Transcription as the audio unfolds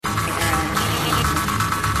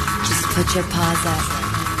Put your paws up,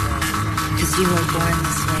 'cause you were born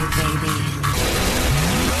this way, baby.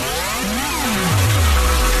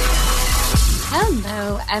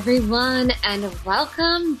 Hello, everyone, and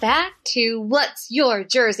welcome back to What's Your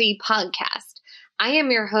Jersey podcast. I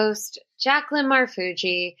am your host, Jacqueline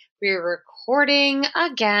Marfuji. We're recording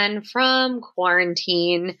again from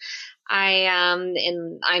quarantine. I'm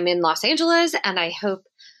in Los Angeles, and I hope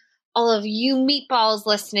all of you meatballs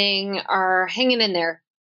listening are hanging in there.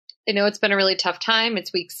 I know it's been a really tough time.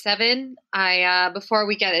 It's week 7. Before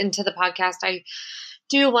we get into the podcast, I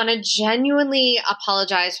do want to genuinely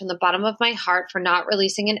apologize from the bottom of my heart for not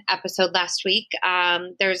releasing an episode last week.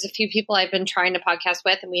 There's a few people I've been trying to podcast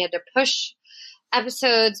with, and we had to push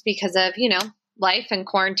episodes because of, life and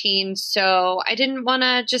quarantine. So I didn't want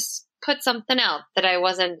to just put something out that I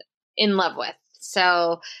wasn't in love with.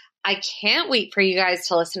 So I can't wait for you guys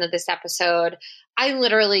to listen to this episode. I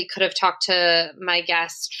literally could have talked to my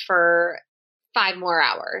guest for 5 more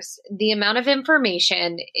hours. The amount of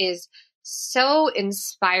information is so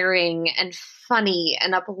inspiring and funny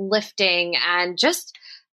and uplifting, and just,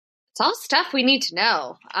 it's all stuff we need to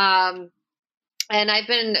know. And I've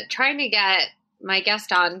been trying to get my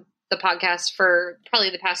guest on the podcast for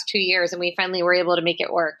probably the past 2 years, and we finally were able to make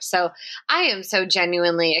it work. So I am so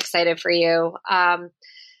genuinely excited for you.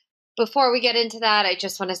 Before we get into that, I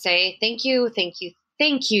just want to say thank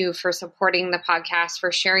you for supporting the podcast,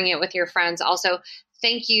 for sharing it with your friends. Also,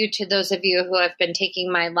 thank you to those of you who have been taking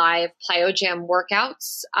my live Plyo Jam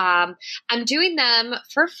workouts. I'm doing them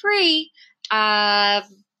for free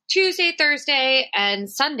Tuesday, Thursday, and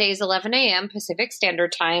Sundays, 11 a.m. Pacific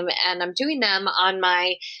Standard Time. And I'm doing them on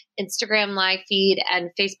my Instagram live feed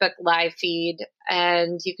and Facebook live feed.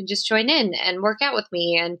 And you can just join in and work out with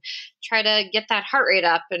me and try to get that heart rate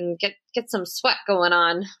up and get some sweat going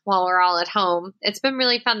on while we're all at home. It's been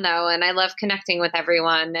really fun though, and I love connecting with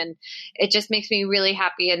everyone. And it just makes me really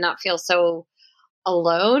happy and not feel so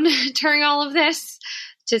alone during all of this,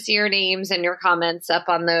 to see your names and your comments up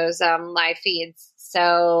on those live feeds.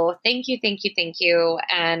 So thank you.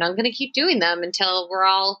 And I'm going to keep doing them until we're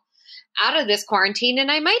all out of this quarantine. And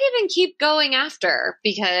I might even keep going after,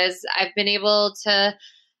 because I've been able to,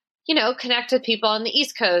 connect with people on the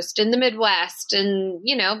East Coast, in the Midwest, and,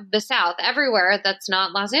 the South, everywhere that's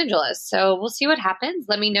not Los Angeles. So we'll see what happens.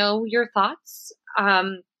 Let me know your thoughts.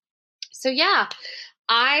 So yeah,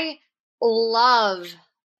 I love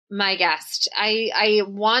my guest. I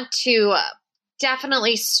want to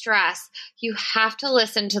definitely stress, you have to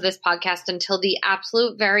listen to this podcast until the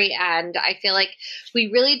absolute very end. I feel like we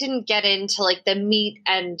really didn't get into the meat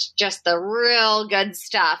and just the real good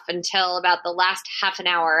stuff until about the last half an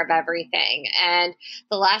hour of everything. And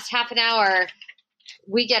the last half an hour,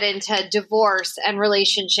 we get into divorce and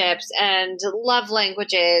relationships and love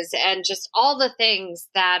languages and just all the things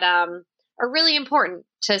that are really important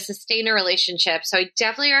to sustain a relationship. So I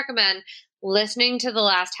definitely recommend listening to the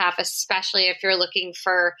last half, especially if you're looking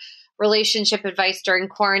for relationship advice during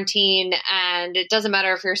quarantine. And it doesn't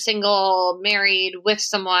matter if you're single, married, with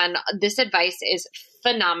someone, this advice is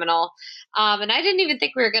phenomenal. And I didn't even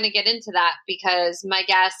think we were going to get into that, because my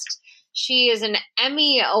guest, she is an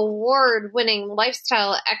Emmy award-winning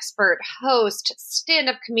lifestyle expert, host,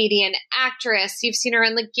 stand-up comedian, actress. You've seen her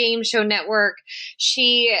on the Game Show Network.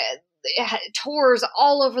 She tours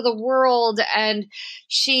all over the world, and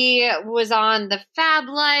she was on The Fab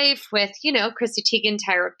Life with, Chrissy Teigen,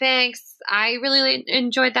 Tyra Banks. I really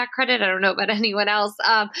enjoyed that credit. I don't know about anyone else.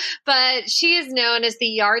 But she is known as the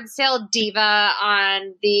yard sale diva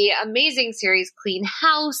on the amazing series Clean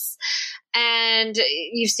House. And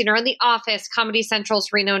you've seen her on The Office, Comedy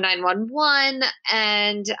Central's Reno 911.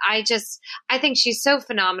 And I think she's so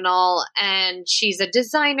phenomenal. And she's a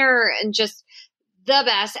designer and just the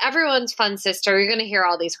best. Everyone's fun sister. You're going to hear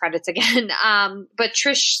all these credits again. But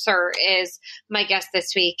Trish Sir is my guest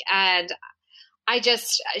this week. And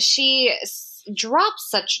she drops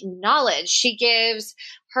such knowledge. She gives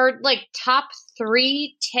her top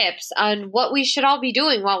 3 tips on what we should all be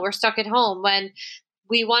doing while we're stuck at home when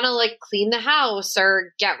we want to clean the house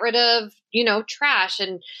or get rid of, trash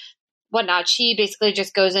and whatnot. She basically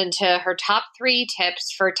just goes into her top 3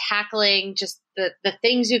 tips for tackling just the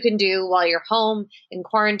things you can do while you're home in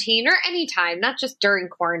quarantine, or anytime, not just during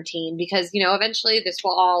quarantine, because, eventually this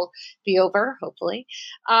will all be over, hopefully.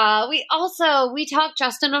 We talk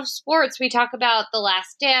just enough sports. We talk about The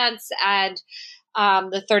Last Dance and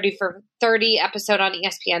the 30 for 30 episode on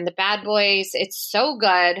ESPN, The Bad Boys. It's so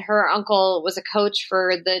good. Her uncle was a coach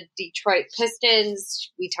for the Detroit Pistons.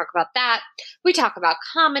 We talk about that. We talk about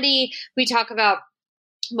comedy. We talk about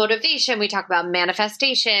motivation. We talk about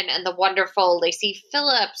manifestation and the wonderful Lacey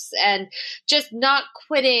Phillips and just not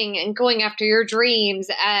quitting and going after your dreams.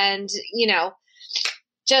 And,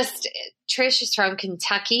 just Trish is from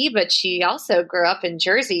Kentucky, but she also grew up in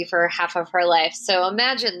Jersey for half of her life. So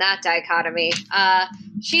imagine that dichotomy.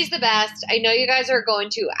 She's the best. I know you guys are going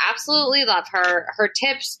to absolutely love her. Her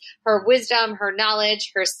tips, her wisdom, her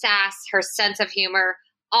knowledge, her sass, her sense of humor,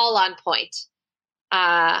 all on point.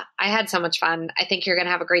 I had so much fun. I think you're going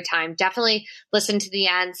to have a great time. Definitely listen to the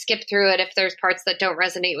end, skip through it if there's parts that don't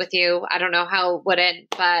resonate with you. I don't know how it wouldn't,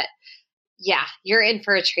 but yeah, you're in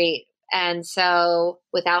for a treat. And so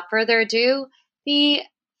without further ado, the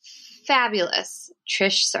fabulous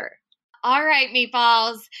Trish Sir. All right,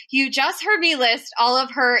 Meatballs, you just heard me list all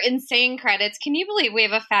of her insane credits. Can you believe we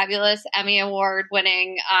have a fabulous Emmy Award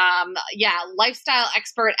winning, lifestyle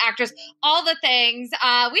expert, actress, all the things.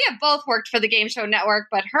 We have both worked for the Game Show Network,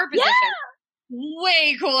 but her position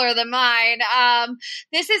way cooler than mine.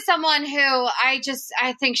 This is someone who I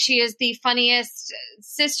think she is the funniest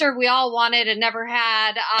sister we all wanted and never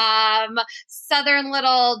had. Southern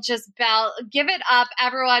little just belle. Give it up,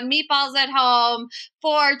 everyone. Meatballs at home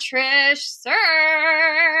for Trish Sir.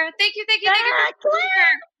 Thank you.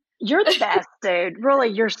 You're the best, dude.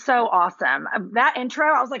 Really, you're so awesome. That intro,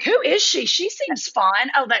 I was like, who is she? She seems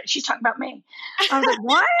fun. Oh, that she's talking about me. I was like,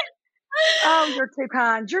 what? Oh, you're too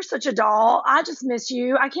kind. You're such a doll. I just miss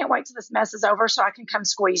you. I can't wait till this mess is over so I can come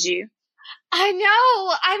squeeze you. I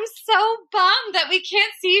know. I'm so bummed that we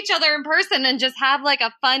can't see each other in person and just have like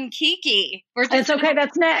a fun kiki. It's okay.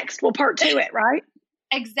 That's next. We'll part 2 it, right?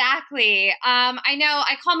 Exactly. I know.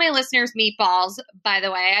 I call my listeners meatballs, by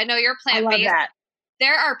the way. I know you're plant-based. I love that.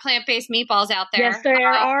 There are plant-based meatballs out there. Yes, there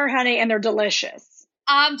are, honey, and they're delicious.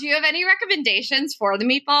 Do you have any recommendations for the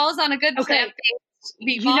meatballs on a good plant-based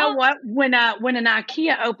meatball? You know what? When an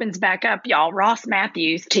IKEA opens back up, y'all, Ross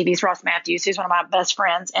Matthews, TV's Ross Matthews, he's one of my best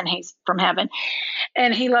friends, and he's from heaven,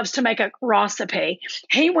 and he loves to make a recipe.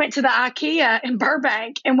 He went to the IKEA in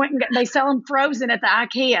Burbank and they sell them frozen at the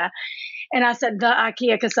IKEA. And I said the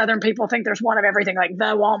IKEA because Southern people think there's one of everything, like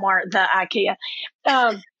the Walmart, the IKEA.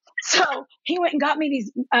 So he went and got me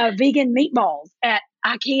these vegan meatballs at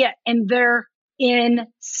IKEA, and they're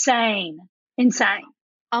insane.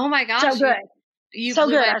 Oh my gosh. So good. So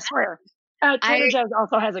good, I swear. Trader Joe's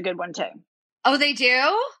also has a good one too. Oh, they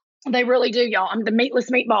do? They really do, y'all. The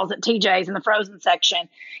meatless meatballs at TJ's in the frozen section.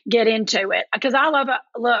 Get into it. Because I love it.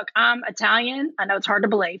 Look, I'm Italian. I know it's hard to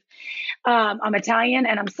believe. I'm Italian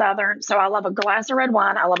and I'm Southern. So I love a glass of red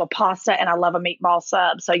wine. I love a pasta and I love a meatball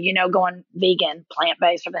sub. So, going vegan,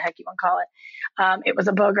 plant-based, or the heck you want to call it. It was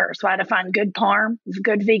a booger. So I had to find good parm,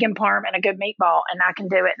 good vegan parm, and a good meatball. And I can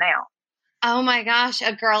do it now. Oh my gosh,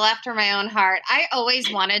 a girl after my own heart. I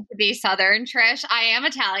always wanted to be Southern, Trish. I am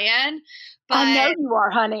Italian. But I know you are,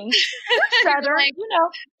 honey. Southern,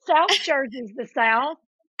 South Jersey's the South.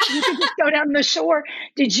 You can just go down to the shore.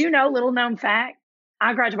 Did you know, little known fact,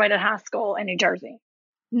 I graduated high school in New Jersey.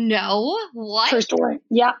 No, what? True story.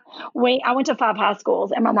 Yeah. I went to 5 high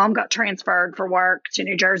schools, and my mom got transferred for work to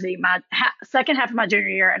New Jersey my second half of my junior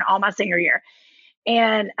year and all my senior year.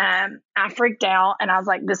 And I freaked out, and I was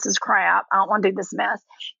like, this is crap. I don't want to do this mess.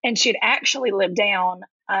 And she'd actually lived down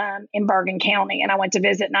in Bergen County, and I went to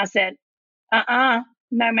visit, and I said,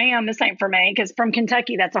 no, ma'am, this ain't for me. Because from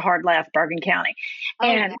Kentucky, that's a hard left, Bergen County. Oh,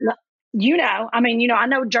 and, I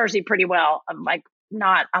know Jersey pretty well. I'm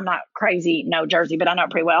not crazy, no Jersey, but I know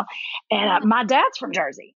it pretty well. And my dad's from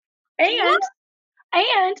Jersey.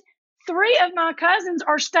 And 3 of my cousins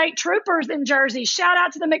are state troopers in Jersey. Shout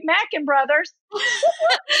out to the McMacken brothers.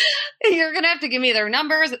 You're going to have to give me their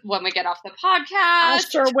numbers when we get off the podcast. I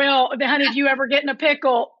sure will. Honey, if you ever get in a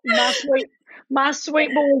pickle, my sweet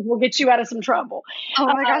boys will get you out of some trouble. Oh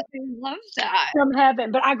my gosh, I love that. From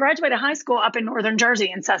heaven. But I graduated high school up in northern Jersey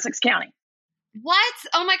in Sussex County. What?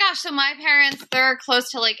 Oh my gosh. So my parents, they're close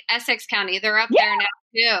to Essex County. They're up there now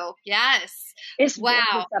too. Yes. It's gorgeous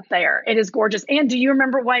up there. It is gorgeous. And do you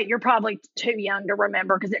remember, you're probably too young to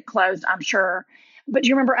remember because it closed, I'm sure. But do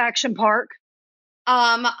you remember Action Park?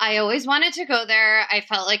 I always wanted to go there. I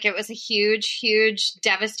felt like it was a huge, huge,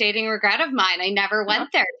 devastating regret of mine. I never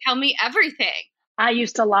went there. Tell me everything. I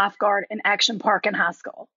used to lifeguard in Action Park in high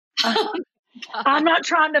school. I'm not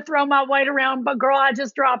trying to throw my weight around, but girl, I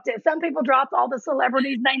just dropped it. Some people drop all the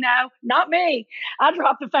celebrities they know. Not me. I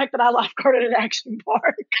dropped the fact that I lifeguarded at Action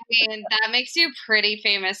Park. I mean, that makes you pretty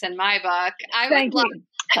famous in my book. Thank you.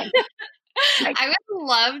 I would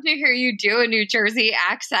love to hear you do a New Jersey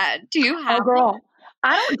accent. Do you have girl.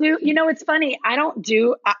 I don't do, it's funny. I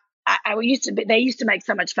they used to make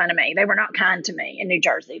so much fun of me. They were not kind to me in New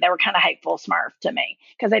Jersey. They were kind of hateful Smurf to me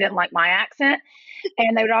because they didn't like my accent.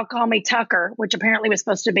 And they would all call me Tucker, which apparently was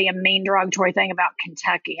supposed to be a mean derogatory thing about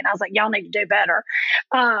Kentucky. And I was like, y'all need to do better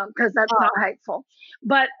because that's not hateful.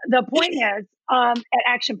 But the point is, at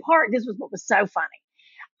Action Park, this was what was so funny.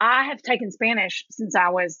 I have taken Spanish since I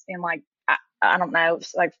was in like, I don't know,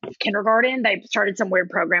 like kindergarten. They started some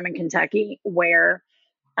weird program in Kentucky where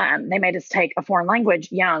they made us take a foreign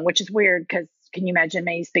language young, which is weird because can you imagine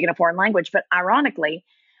me speaking a foreign language? But ironically,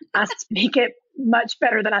 I speak it much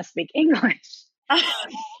better than I speak English.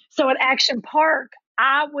 So at Action Park,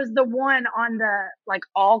 I was the one on the like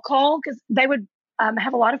all call because they would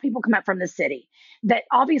have a lot of people come up from the city that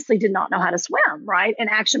obviously did not know how to swim, right? And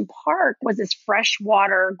Action Park was this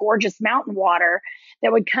freshwater, gorgeous mountain water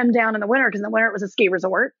that would come down in the winter because in the winter it was a ski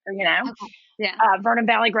resort, Vernon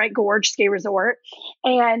Valley Great Gorge ski resort.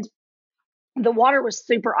 And the water was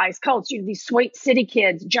super ice cold. So you had these sweet city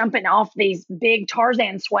kids jumping off these big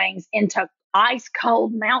Tarzan swings into ice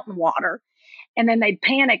cold mountain water. And then they'd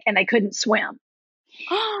panic and they couldn't swim.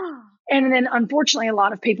 And then unfortunately, a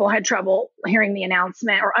lot of people had trouble hearing the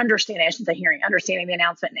announcement or understanding the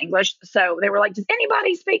announcement in English. So they were like, does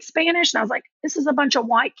anybody speak Spanish? And I was like, this is a bunch of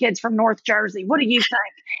white kids from North Jersey. What do you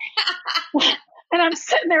think? And I'm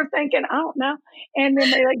sitting there thinking, I don't know. And then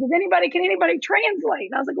they're like, can anybody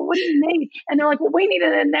translate? And I was like, well, what do you need? And they're like, well, we need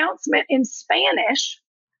an announcement in Spanish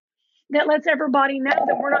that lets everybody know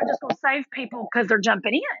that we're not just going to save people because they're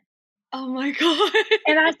jumping in. Oh my God.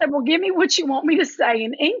 And I said, well, give me what you want me to say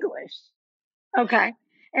in English. Okay.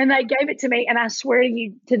 And they gave it to me. And I swear to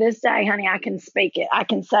you, to this day, honey, I can speak it. I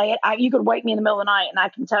can say it. You could wake me in the middle of the night and I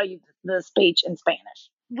can tell you the speech in Spanish.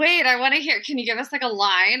 Wait, I want to hear. Can you give us like a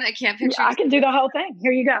line? I can't picture. I can do the whole thing.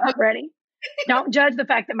 Here you go. Ready? Don't judge the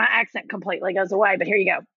fact that my accent completely goes away, but here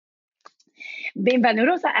you go.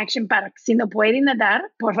 Bienvenidos a Action Park. Si no pueden nadar,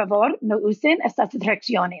 por favor, no usen estas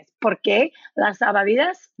atracciones, porque las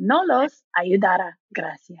salvavidas no los ayudará.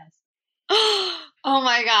 Gracias. Oh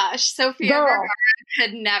my gosh. Sophia Vergara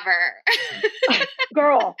could never.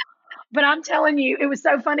 Girl. But I'm telling you, it was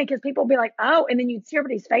so funny because people would be like, oh, and then you'd see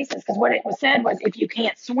everybody's faces because what it was said was if you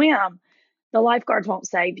can't swim, the lifeguards won't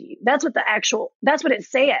save you. That's what it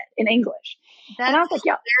said in English. And I was like,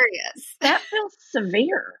 yeah, serious. That feels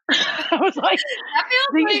severe. I was like, that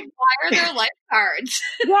feels like, why are there lifeguards?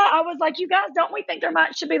 Yeah, I was like, you guys, don't we think there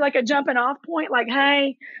should be like a jumping off point? Like,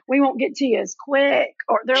 hey, we won't get to you as quick.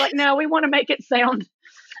 Or they're like, no, we want to make it sound.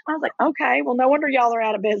 I was like, okay, well, no wonder y'all are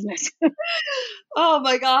out of business. Oh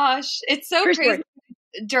my gosh. It's so crazy.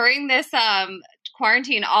 During this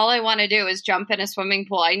quarantine, all I want to do is jump in a swimming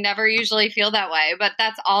pool. I never usually feel that way, but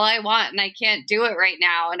that's all I want. And I can't do it right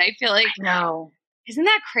now. And I feel like, no, isn't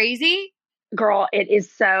that crazy? Girl, it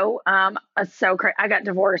is so crazy. I got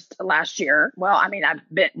divorced last year. Well, I mean,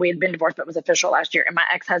 we had been divorced, but it was official last year. And my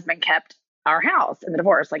ex-husband kept our house in the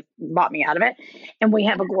divorce, like bought me out of it. And we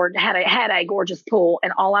have had a gorgeous pool.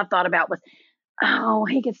 And all I thought about was, oh,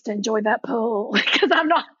 he gets to enjoy that pool because I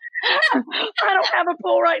don't have a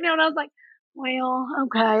pool right now. And I was like, well,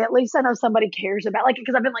 okay, at least I know somebody cares about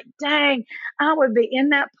because I've been like, dang, I would be in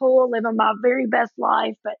that pool living my very best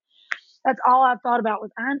life. But that's all I thought about was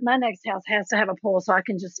my next house has to have a pool so I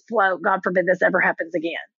can just float. God forbid this ever happens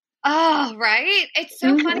again. Oh, right. It's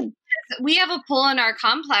so funny because we have a pool in our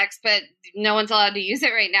complex, but no one's allowed to use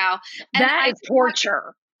it right now. And that is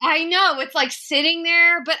torture. I know. It's like sitting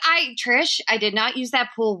there, but Trish, I did not use that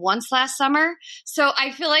pool once last summer. So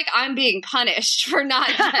I feel like I'm being punished for not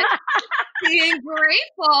being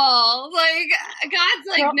grateful. Like, God's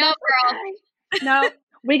like, no, girl. No,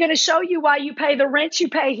 we're going to show you why you pay the rent you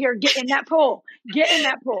pay here. Get in that pool. Get in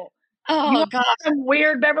that pool. Oh, God. Some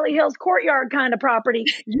weird Beverly Hills courtyard kind of property.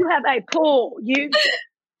 You have a pool. Use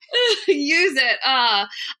it.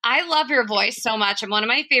 I love your voice so much. And one of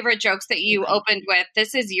my favorite jokes that you opened with,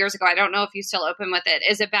 this is years ago, I don't know if you still open with it,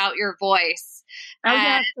 is about your voice. Oh,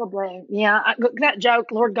 yeah, still blame. Yeah, that joke,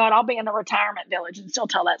 Lord God, I'll be in a retirement village and still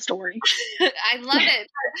tell that story. I love it.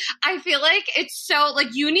 I feel like it's so,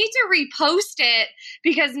 you need to repost it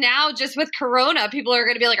because now just with Corona, people are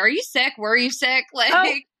going to be like, are you sick? Were you sick?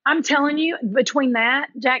 I'm telling you, between that,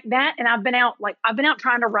 Jack, and I've been out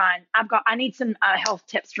trying to run. I need some health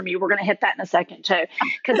tips from you. We're going to hit that in a second too,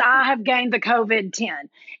 because I have gained the COVID-10.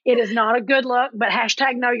 It is not a good look, but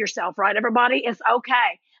hashtag know yourself, right? Everybody, it's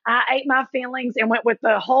okay. I ate my feelings and went with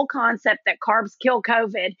the whole concept that carbs kill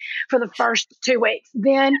COVID for the first 2 weeks.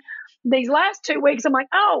 Then these last 2 weeks, I'm like,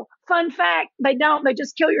 oh, fun fact, they don't. They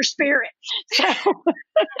just kill your spirit. So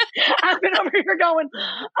I've been over here going,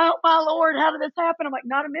 oh, my Lord, how did this happen? I'm like,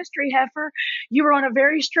 not a mystery, heifer. You were on a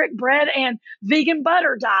very strict bread and vegan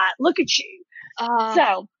butter diet. Look at you.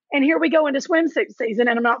 So, and here we go into swimsuit season,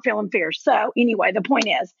 and I'm not feeling fierce. So anyway, the point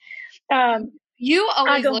is, you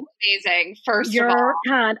always look amazing, first of all. You're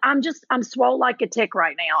kind. I'm swole like a tick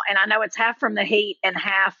right now. And I know it's half from the heat and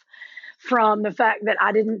half from the fact that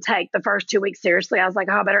I didn't take the first 2 weeks seriously. I was like,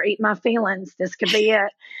 oh, I better eat my feelings. This could be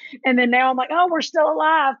it. And then now I'm like, oh, we're still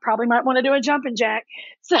alive. Probably might want to do a jumping jack.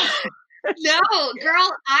 So no,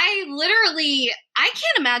 girl, I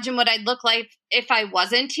can't imagine what I'd look like if I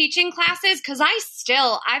wasn't teaching classes, because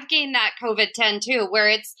I've gained that COVID-10 too, where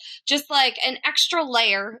it's just like an extra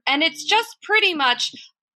layer, and it's just pretty much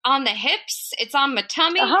on the hips. It's on my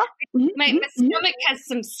tummy. My stomach has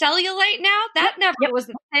some cellulite now. That never was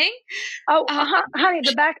a thing. Oh, honey,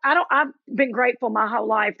 the back, I've been grateful my whole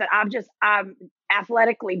life that I'm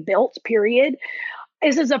athletically built, period.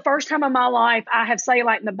 This is the first time in my life I have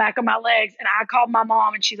cellulite in the back of my legs. And I called my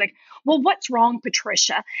mom and she's like, well, what's wrong,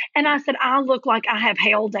 Patricia? And I said, I look like I have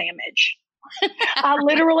hail damage. I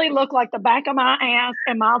literally look like the back of my ass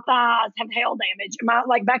and my thighs have hail damage.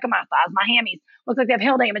 Back of my thighs, my hammies look like they have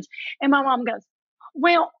hail damage. And my mom goes,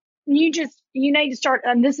 well, you need to start.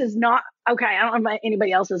 And this is not, okay, I don't know about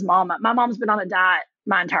anybody else's mom. My mom's been on a diet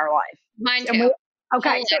my entire life. Mine too.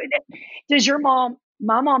 Okay. So does your mom?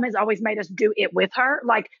 My mom has always made us do it with her.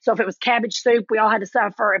 Like, so if it was cabbage soup, we all had to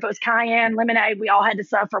suffer. If it was cayenne lemonade, we all had to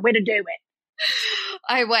suffer. We had to do it.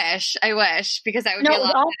 I wish, because I would be a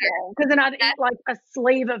lot better. Because then I'd eat like a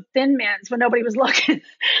sleeve of Thin Mints when nobody was looking.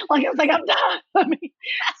 Like, I was like, I'm done.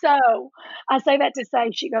 So I say that to say,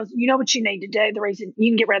 she goes, you know what you need to do? The reason you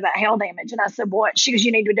can get rid of that hail damage. And I said, what? She goes,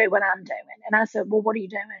 you need to do what I'm doing. And I said, well, what are you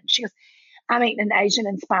doing? She goes, I'm eating an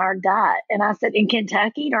Asian-inspired diet. And I said, in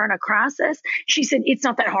Kentucky during a crisis? She said, it's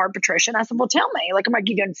not that hard, Patricia. And I said, well, tell me. Like, I'm like,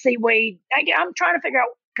 you doing seaweed? I'm trying to figure out,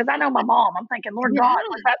 because I know my mom. I'm thinking, Lord God,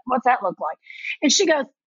 what's that look like? And she goes,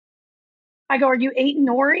 I go, are you eating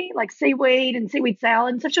nori, like seaweed and seaweed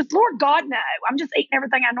salad and stuff? She goes, Lord God, no. I'm just eating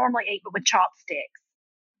everything I normally eat, but with chopsticks.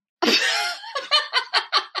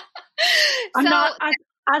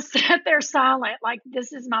 I sat there silent, like,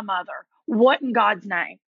 this is my mother. What in God's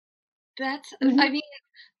name? That's, I mean,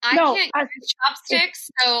 I can't use chopsticks,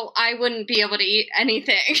 so I wouldn't be able to eat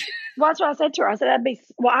anything. Well, that's what I said to her. I said,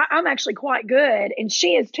 I'm actually quite good. And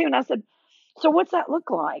she is too. And I said, so what's that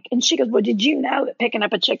look like? And she goes, well, did you know that picking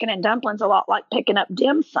up a chicken and dumplings a lot like picking up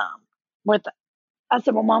dim sum? I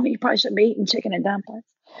said, well, Mama, you probably shouldn't be eating chicken and dumplings.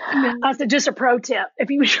 Mm-hmm. I said, just a pro tip. If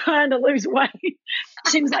you were trying to lose weight,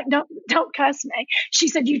 she was like, don't cuss me. She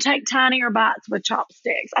said, you take tinier bites with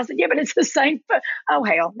chopsticks. I said, yeah, but it's the same. Oh,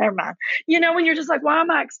 hell, never mind. You know, when you're just like, why am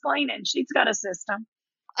I explaining? She's got a system.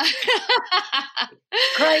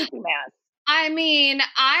 Crazy mess. I mean,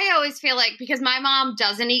 I always feel like, because my mom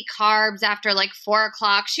doesn't eat carbs after like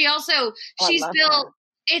 4:00. She's built.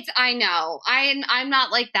 I know. I'm not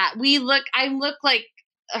like that. I look like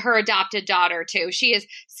her adopted daughter too. She is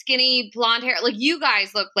skinny, blonde hair. Like, you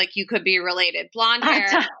guys look like you could be related. Blonde hair,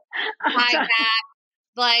 high back.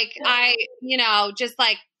 Like, just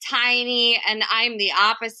like tiny, and I'm the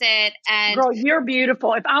opposite. And girl, you're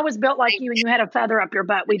beautiful. If I was built like you and you had a feather up your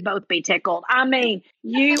butt, we'd both be tickled. I mean,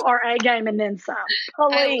 you are A game and then some.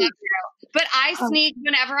 Please. I love you. But I sneak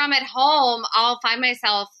whenever I'm at home. I'll find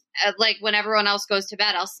myself like, when everyone else goes to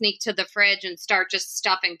bed, I'll sneak to the fridge and start just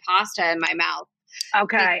stuffing pasta in my mouth.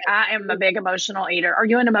 Okay, I am a big emotional eater. Are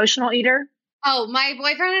you an emotional eater? Oh, my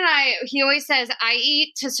boyfriend and he always says, I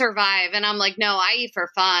eat to survive. And I'm like, no, I eat for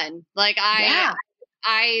fun. Like, how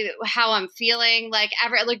I'm feeling. Like,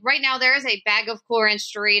 right now, there is a bag of Cool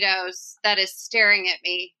Ranch Doritos that is staring at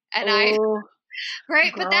me. And right. Girl.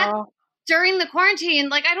 But that's during the quarantine.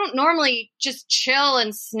 Like, I don't normally just chill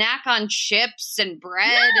and snack on chips and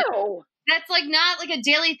bread. No. That's like not like a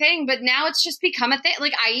daily thing, but now it's just become a thing.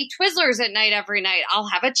 Like, I eat Twizzlers at night every night. I'll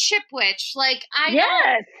have a Chipwich. Like,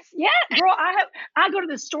 yes, girl. I go to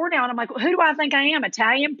the store now and I'm like, who do I think I am?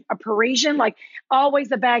 Italian, a Parisian? Like,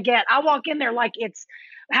 always a baguette. I walk in there like it's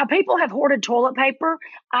how people have hoarded toilet paper.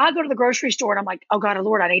 I go to the grocery store and I'm like, oh God,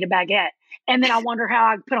 Lord, I need a baguette. And then I wonder how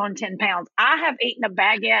I put on 10 pounds. I have eaten a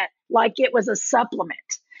baguette like it was a supplement.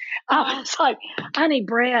 I was like, I need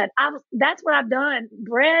bread. That's what I've done.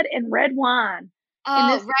 Bread and red wine.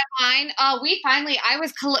 Oh, red wine. Oh,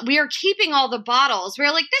 we are keeping all the bottles. We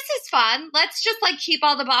were like, this is fun. Let's just like keep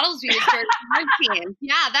all the bottles we used during quarantine.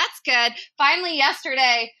 Yeah, that's good. Finally,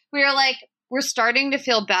 yesterday, we were like, we're starting to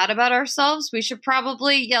feel bad about ourselves. We should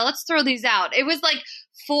probably, let's throw these out. It was like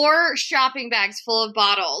 4 shopping bags full of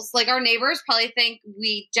bottles. Like our neighbors probably think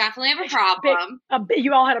we definitely have a problem.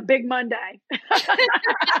 You all had a big Monday.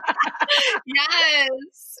 Yes.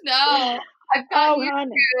 No. I've gotten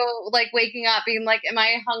used to like waking up being like, am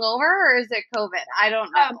I hungover or is it COVID? I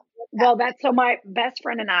don't know. Well, so my best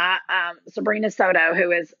friend and I, Sabrina Soto,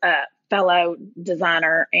 who is a fellow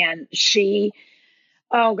designer, and she,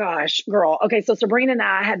 oh gosh, girl. Okay. So Sabrina and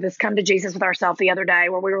I had this come to Jesus with ourselves the other day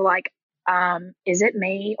where we were like, is it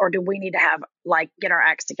me or do we need to have get our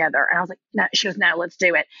acts together? And I was like, no, she goes, no, let's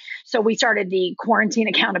do it. So we started the Quarantine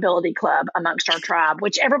Accountability Club amongst our tribe,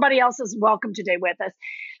 which everybody else is welcome to do with us.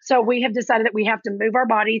 So we have decided that we have to move our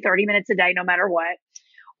body 30 minutes a day, no matter what.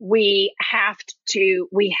 We have to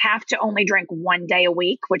only drink 1 day a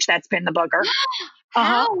week, which that's been the booger.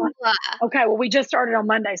 Okay. Well, we just started on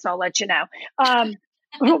Monday, so I'll let you know.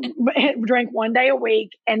 Drink 1 day a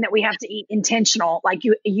week, and that we have to eat intentional. Like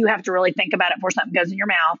you have to really think about it before something goes in your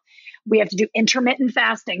mouth. We have to do intermittent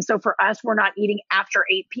fasting. So for us, we're not eating after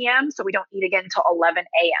 8 p.m. So we don't eat again until 11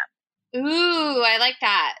 a.m. Ooh, I like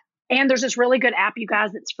that. And there's this really good app, you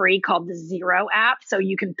guys, that's free called the Zero app. So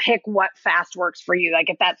you can pick what fast works for you. Like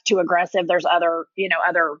if that's too aggressive, there's other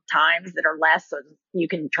times that are less, so you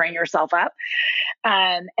can train yourself up.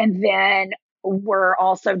 And then we're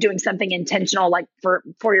also doing something intentional, like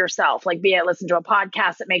for yourself, like be it listen to a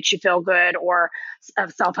podcast that makes you feel good, or a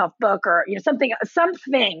self-help book, or something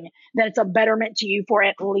that's a betterment to you for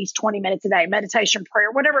at least 20 minutes a day, meditation,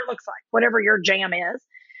 prayer, whatever it looks like, whatever your jam is.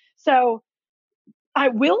 So I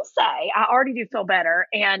will say I already do feel better.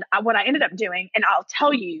 And what I ended up doing, and I'll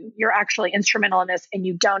tell you, you're actually instrumental in this and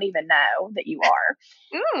you don't even know that you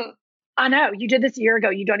are. I know you did this a year ago.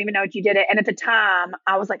 You don't even know if you did it. And at the time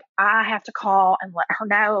I was like, I have to call and let her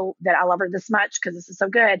know that I love her this much because this is so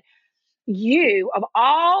good. You, of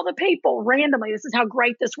all the people, randomly, this is how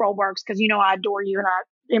great this world works, because I adore you and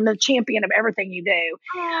I am the champion of everything you do.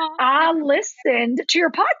 I listened to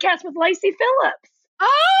your podcast with Lacy Phillips.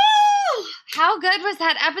 Oh, how good was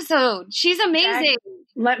that episode? She's amazing.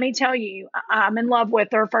 Let me tell you, I'm in love with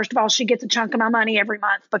her. First of all, she gets a chunk of my money every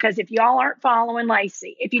month, because if y'all aren't following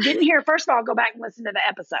Lacy, if you didn't hear, first of all, go back and listen to the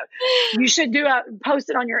episode. You should post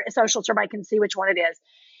it on your social so everybody can see which one it is.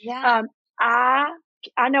 Yeah.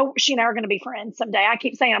 I know she and I are going to be friends someday. I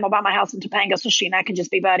keep saying I'm going to buy my house in Topanga so she and I can just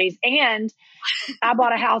be buddies. And I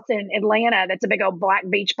bought a house in Atlanta that's a big old black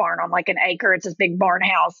beach barn on like an acre. It's this big barn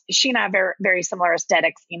house. She and I have very, very similar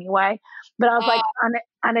aesthetics anyway. But I was like,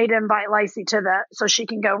 I need to invite Lacy so she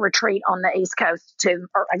can go retreat on the East Coast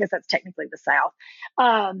or I guess that's technically the South,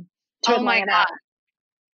 to Atlanta. My God.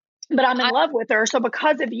 But I'm in love with her. So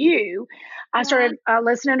because of you, I started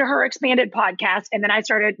listening to her expanded podcast. And then I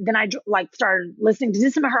started listening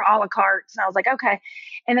to some of her a la cartes. And I was like, okay.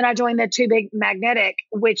 And then I joined the Too Big Magnetic,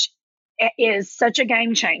 which is such a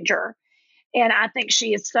game changer. And I think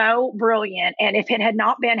she is so brilliant. And if it had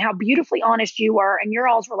not been how beautifully honest you were and your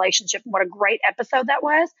all's relationship, and what a great episode that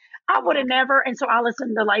was, I would have never. And so I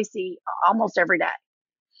listened to Lacy almost every day.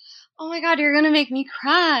 Oh my God, you're going to make me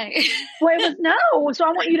cry. Well, so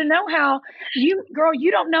I want you to know how you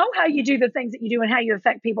don't know how you do the things that you do and how you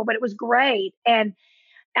affect people, but it was great. And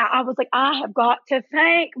I was like, I have got to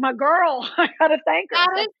thank my girl. I got to thank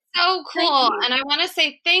her. That is so cool. And I want to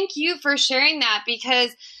say thank you for sharing that,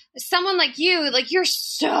 because someone like you, you're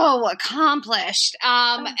so accomplished.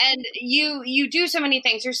 And you do so many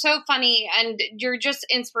things. You're so funny and you're just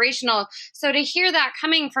inspirational. So to hear that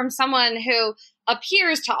coming from someone who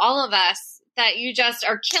appears to all of us that you just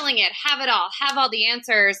are killing it, have all the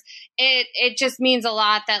answers, it just means a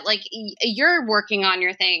lot that you're working on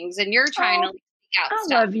your things and you're trying to seek out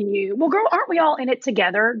stuff. I love you. Well, girl, aren't we all in it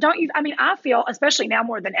together? Don't you? I mean, I feel, especially now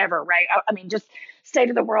more than ever, right? I mean, just state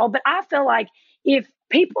of the world, but I feel like if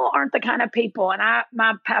people aren't the kind of people, and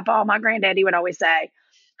my papa, my granddaddy would always say,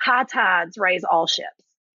 high tides raise all ships.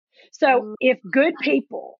 So if good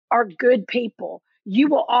people are good people, you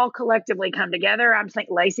will all collectively come together. I'm saying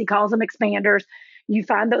Lacy calls them expanders. You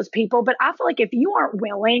find those people. But I feel like if you aren't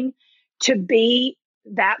willing to be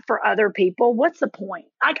that for other people, what's the point?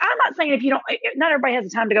 I'm not saying if you don't, not everybody has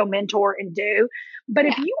the time to go mentor and do, but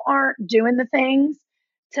if you aren't doing the things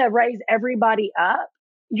to raise everybody up,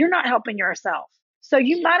 you're not helping yourself. So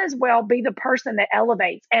you might as well be the person that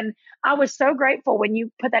elevates. And I was so grateful when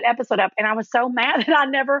you put that episode up, and I was so mad that I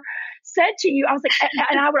never said to you, I was like,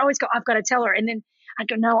 and I would always go, I've got to tell her. And then I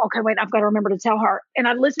go, no, okay, wait, I've got to remember to tell her. And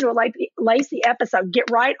I'd listen to a Lacy episode,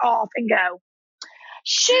 get right off and go,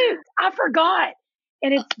 shoot, I forgot.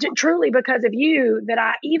 And it's truly because of you that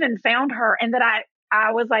I even found her, and that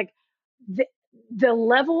I was like, the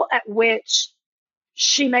level at which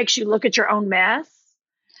she makes you look at your own mess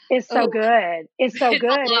is so good. It's so It's a good,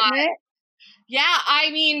 lot. isn't it? Yeah,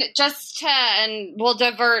 I mean, and we'll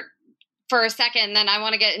divert for a second, then I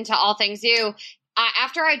want to get into all things you.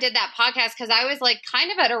 After I did that podcast, because I was like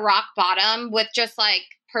kind of at a rock bottom with just like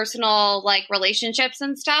personal like relationships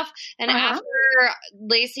and stuff. And after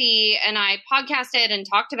Lacey and I podcasted and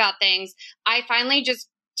talked about things, I finally just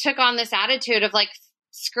took on this attitude of like,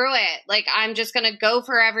 screw it. Like, I'm just going to go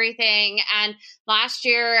for everything. And last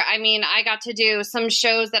year, I mean, I got to do some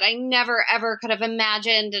shows that I never, ever could have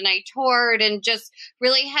imagined. And I toured and just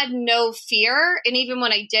really had no fear. And even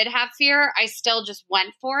when I did have fear, I still just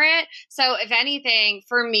went for it. So if anything,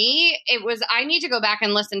 for me, it was, I need to go back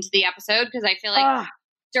and listen to the episode because I feel like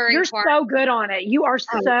you're so good on it.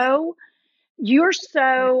 You're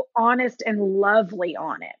so honest and lovely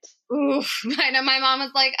on it. Oof. I know my mom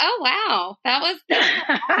was like, oh, wow, that was.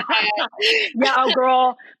 Yeah, oh,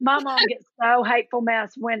 girl, my mom gets so hateful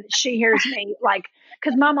mess when she hears me, like,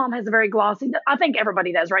 because my mom has a very glossy, I think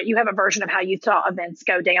everybody does, right? You have a version of how you saw events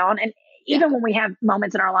go down. And even when we have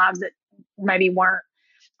moments in our lives that maybe weren't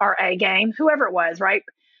our A game, whoever it was, right?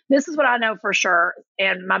 This is what I know for sure.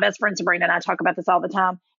 And my best friend Sabrina and I talk about this all the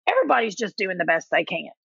time. Everybody's just doing the best they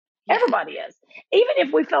can. Everybody is. Even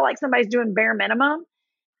if we feel like somebody's doing bare minimum,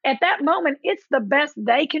 at that moment, it's the best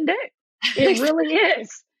they can do. It really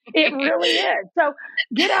is. It really is. So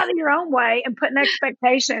get out of your own way and putting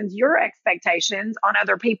your expectations on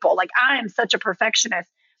other people. Like, I am such a perfectionist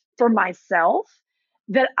for myself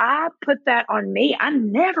that I put that on me. I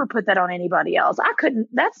never put that on anybody else. I couldn't,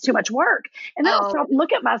 that's too much work. And then I'll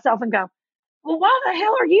look at myself and go, well, why the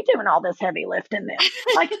hell are you doing all this heavy lifting then?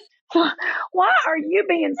 Like, why are you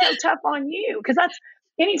being so tough on you? Because that's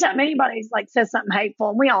anytime anybody's like says something hateful,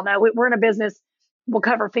 and we all know we're in a business. We'll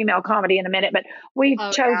cover female comedy in a minute, but we've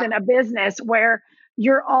chosen a business where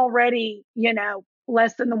you're already,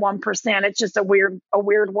 less than the 1%. It's just a weird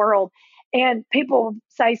world. And people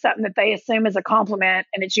say something that they assume is a compliment,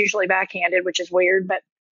 and it's usually backhanded, which is weird. But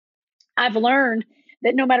I've learned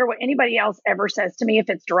that no matter what anybody else ever says to me, if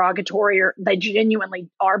it's derogatory or they genuinely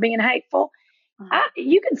are being hateful,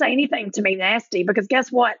 you can say anything to me nasty, because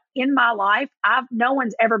guess what? In my life, no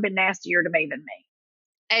one's ever been nastier to me than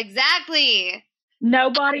me. Exactly.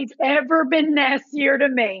 Nobody's ever been nastier to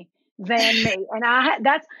me than me. And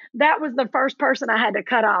that was the first person I had to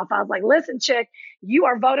cut off. I was like, listen, chick, you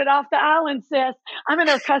are voted off the island, sis. I'm in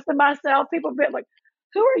there cussing myself. People be like,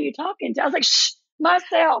 who are you talking to? I was like, shh,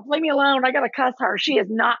 myself, leave me alone. I got to cuss her. She is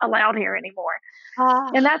not allowed here anymore.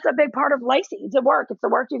 And that's a big part of Lacey. It's the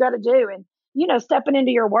work you got to do. And, stepping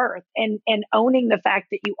into your worth and owning the fact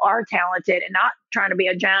that you are talented and not trying to be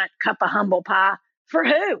a giant cup of humble pie. For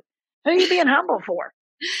who? Who are you being humble for?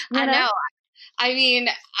 I know. I mean,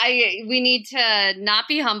 we need to not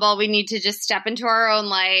be humble. We need to just step into our own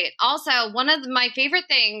light. Also, one of my favorite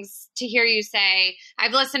things to hear you say,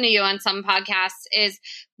 I've listened to you on some podcasts, is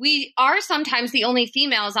we are sometimes the only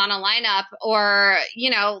females on a lineup, or,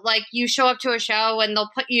 like you show up to a show and they'll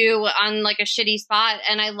put you on like a shitty spot.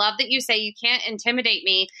 And I love that you say you can't intimidate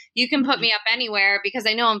me. You can put me up anywhere because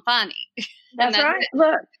I know I'm funny. That's right.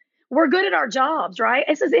 Look, we're good at our jobs, right?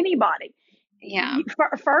 This is anybody. Yeah.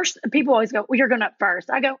 First, people always go, well, you're going up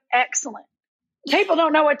first. I go, excellent. People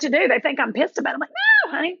don't know what to do. They think I'm pissed about it. I'm like,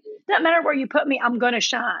 no, honey, doesn't matter where you put me. I'm going to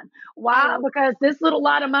shine. Why? Because this little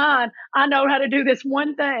light of mine, I know how to do this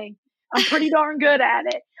one thing. I'm pretty darn good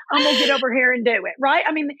at it. I'm going to get over here and do it. Right.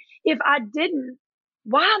 I mean, if I didn't,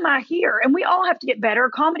 why am I here? And we all have to get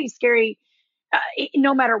better. Comedy's scary.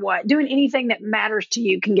 No matter what, doing anything that matters to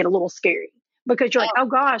you can get a little scary, because you're like, oh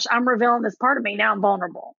gosh, I'm revealing this part of me. Now I'm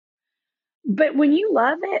vulnerable. But when you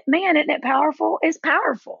love it, man, isn't it powerful? It's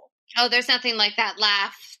powerful. Oh, there's nothing like that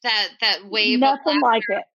laugh, that wave. Nothing like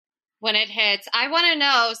it. When it hits. I want to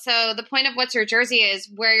know, so the point of What's Your Jersey is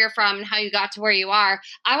where you're from and how you got to where you are.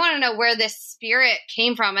 I want to know where this spirit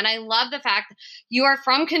came from. And I love the fact you are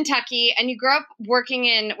from Kentucky and you grew up working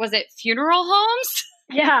in, was it funeral homes?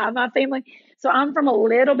 Yeah, my family. So I'm from a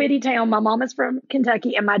little bitty town. My mom is from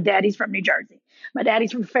Kentucky and my daddy's from New Jersey. My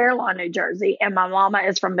daddy's from Fair Lawn, New Jersey, and my mama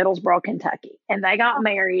is from Middlesboro, Kentucky. And they got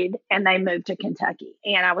married and they moved to Kentucky.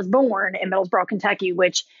 And I was born in Middlesboro, Kentucky,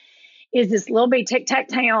 which is this little bitty tic-tac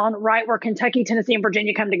town right where Kentucky, Tennessee, and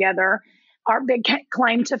Virginia come together. Our big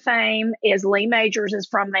claim to fame is Lee Majors is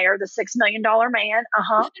from there, the $6 million man.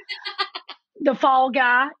 The fall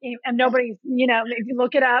guy. And nobody, if you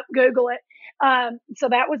look it up, Google it. So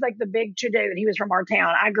that was like the big to-do. And he was from our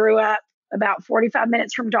town. I grew up about 45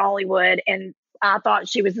 minutes from Dollywood, and I thought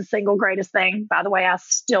she was the single greatest thing. By the way, I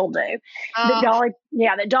still do.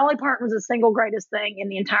 That Dolly Parton was the single greatest thing in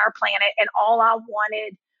the entire planet. And all I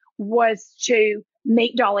wanted was to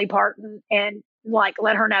meet Dolly Parton and like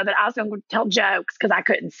let her know that I was going to tell jokes because I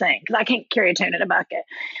couldn't sing, because I can't carry a tune in a bucket.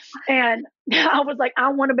 And I was like,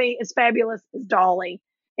 I want to be as fabulous as Dolly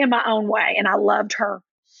in my own way. And I loved her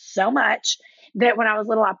so much that when I was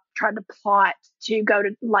little, I tried to plot to go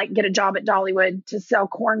to like get a job at Dollywood to sell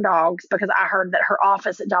corn dogs, because I heard that her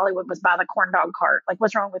office at Dollywood was by the corn dog cart. Like,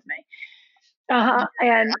 what's wrong with me?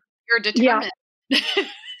 And you're determined. Yeah,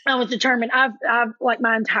 I was determined. I've like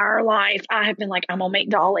my entire life, I have been like, I'm gonna meet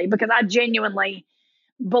Dolly, because I genuinely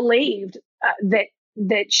believed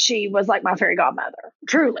that she was like my fairy godmother.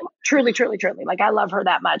 Truly, truly, truly, truly. Like, I love her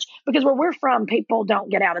that much, because where we're from, people don't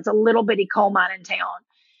get out. It's a little bitty coal mine in town,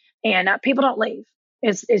 and people don't leave.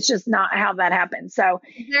 It's just not how that happens. So,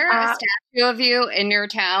 is there a statue of you in your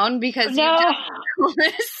town? Because no, you've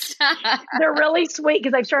done stuff. They're really sweet,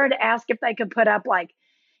 because they started to ask if they could put up like,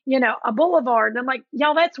 a boulevard. And I'm like,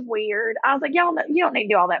 y'all, that's weird. I was like, y'all, you don't need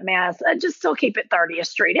to do all that mess. Just still keep it 30th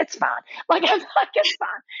Street. It's fine. Like, I'm like, it's fine.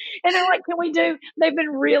 And they're like, can we do? They've been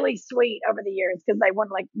really sweet over the years, because they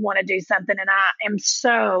want to do something. And I am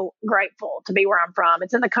so grateful to be where I'm from.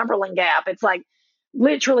 It's in the Cumberland Gap. It's like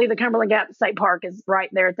literally the Cumberland Gap State Park is right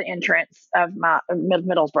there at the entrance of my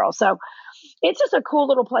Middlesboro. So it's just a cool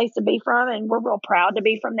little place to be from, and we're real proud to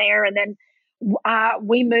be from there. And then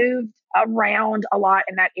we moved around a lot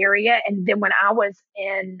in that area. And then when I was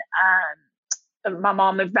in, my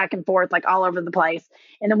mom moved back and forth like all over the place.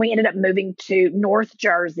 And then we ended up moving to North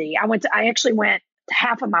Jersey. I actually went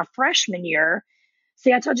half of my freshman year.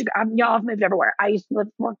 See, I told you, y'all have moved everywhere. I used to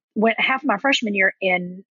went half of my freshman year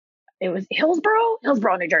it was Hillsborough,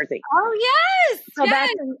 New Jersey. Oh, yes. So yes.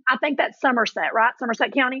 I think that's Somerset, right?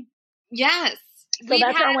 Somerset County. Yes. So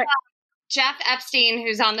that's where I went. Jeff Epstein,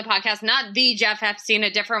 who's on the podcast, not the Jeff Epstein, a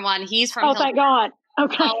different one. He's from. Oh, thank God.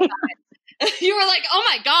 Okay. Oh, God. You were like, oh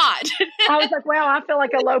my God. I was like, wow, I feel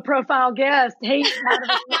like a low profile guest. He might have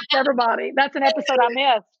influenced everybody. That's an episode I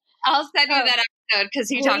missed. I'll send you that episode, because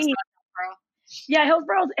he talks about Hillsborough. Yeah,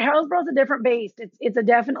 Hillsboro's a different beast. It's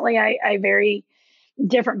definitely a very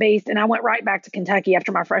different beast. And I went right back to Kentucky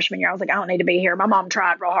after my freshman year. I was like, I don't need to be here. My mom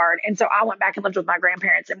tried real hard. And so I went back and lived with my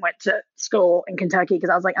grandparents and went to school in Kentucky, because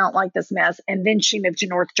I was like, I don't like this mess. And then she moved to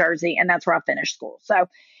North Jersey, and that's where I finished school. So,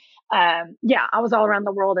 yeah, I was all around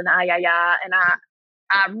the world, and and I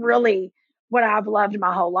really, what I've loved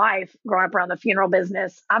my whole life growing up around the funeral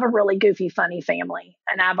business, I have a really goofy, funny family.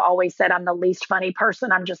 And I've always said I'm the least funny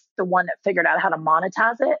person. I'm just the one that figured out how to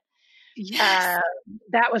monetize it. Yes.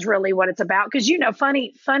 That was really what it's about. Because,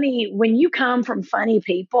 funny, when you come from funny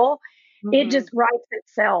people, it just writes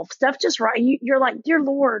itself. Stuff just you're like, dear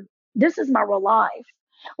Lord, this is my real life.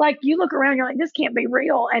 Like, you look around, you're like, this can't be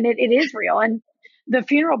real. And it is real. And the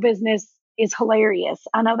funeral business is hilarious.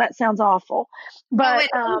 I know that sounds awful, but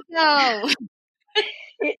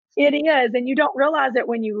it is. And you don't realize it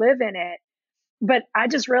when you live in it. But I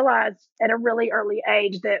just realized at a really early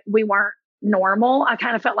age that we weren't normal. I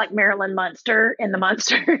kind of felt like Marilyn Munster in the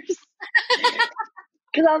Munsters.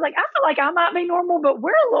 Because I was like, I feel like I might be normal, but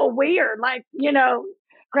we're a little weird. Like,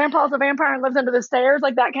 Grandpa's a vampire and lives under the stairs,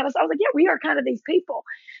 like that kind of stuff. I was like, yeah, we are kind of these people.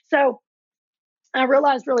 So I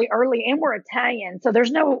realized really early, and we're Italian, so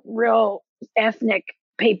there's no real ethnic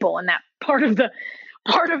people in that part of the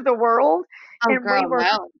world. Oh, and girl,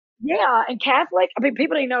 no. Yeah, and Catholic. I mean,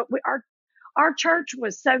 people didn't know our church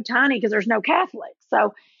was so tiny because there's no Catholics.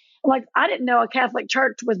 So, like, I didn't know a Catholic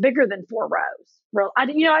church was bigger than 4 rows. I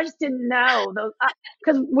just didn't know those,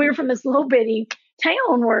 because we're from this little bitty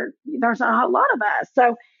town where there's not a whole lot of us.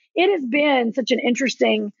 So it has been such an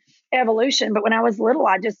interesting evolution. But when I was little,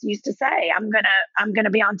 I just used to say, I'm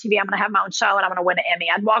gonna be on TV. I'm gonna have my own show, and I'm gonna win an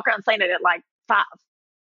Emmy. I'd walk around saying it at like 5.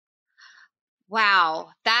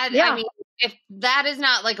 Wow, I mean, if that is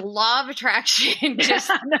not like law of attraction,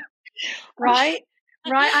 just right.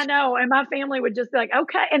 Right. I know. And my family would just be like,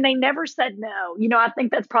 okay. And they never said no. I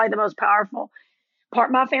think that's probably the most powerful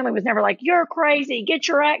part. My family was never like, you're crazy, get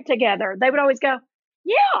your act together. They would always go,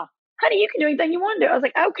 yeah, honey, you can do anything you want to do. I was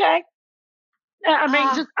like, okay.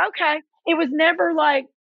 Just okay. It was never like,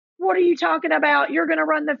 what are you talking about? You're going to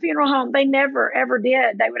run the funeral home. They never, ever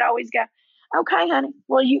did. They would always go, okay, honey,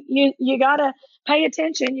 well, you got to pay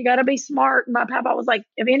attention. You got to be smart. And my papa was like,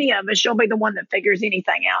 if any of us, you'll be the one that figures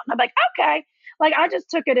anything out. And I'm like, okay. Like, I just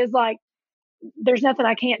took it as like, there's nothing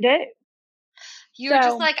I can't do. You were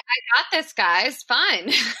just like, I got this, guys.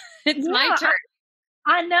 Fine. It's my turn.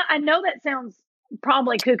 I know that sounds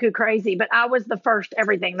probably cuckoo crazy, but I was the first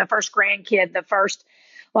everything, the first grandkid, the first,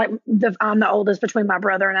 I'm the oldest between my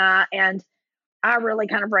brother and I. And I really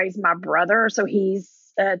kind of raised my brother. So he's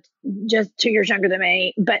just 2 years younger than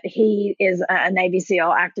me, but he is a Navy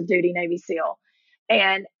SEAL, active duty Navy SEAL.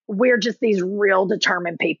 And we're just these real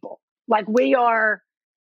determined people. Like we are,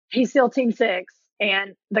 he's SEAL Team 6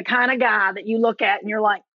 and the kind of guy that you look at and you're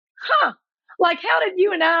like, huh, like how did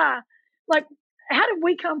you and I, like, how did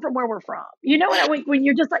we come from where we're from? You know what I mean? When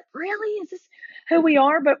you're just like, really, is this who we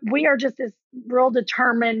are? But we are just this real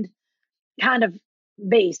determined kind of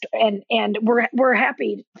beast, and we're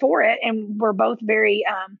happy for it, and we're both very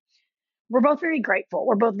grateful.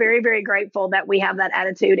 We're both very, very grateful that we have that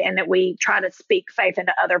attitude and that we try to speak faith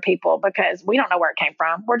into other people because we don't know where it came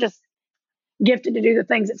from. We're just gifted to do the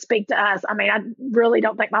things that speak to us. I mean, I really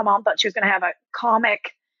don't think my mom thought she was going to have a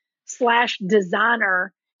comic slash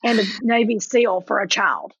designer and a Navy SEAL for a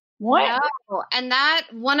child. What? No. And that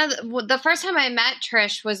one of the first time I met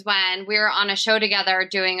Trish was when we were on a show together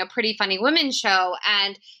doing a Pretty Funny Women show,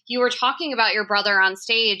 and you were talking about your brother on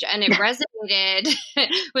stage, and it resonated,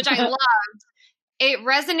 which I loved. It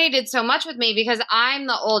resonated so much with me because I'm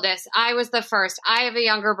the oldest. I was the first. I have a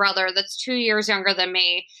younger brother that's 2 years younger than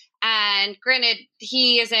me. And granted,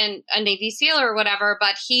 he isn't a Navy SEAL or whatever,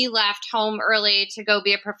 but he left home early to go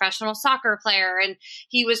be a professional soccer player. And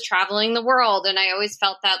he was traveling the world. And I always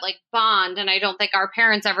felt that like bond. And I don't think our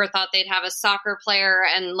parents ever thought they'd have a soccer player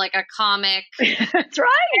and like a comic. That's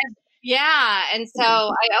right. Yeah. And so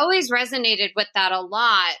I always resonated with that a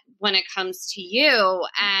lot when it comes to you.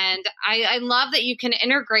 And I love that you can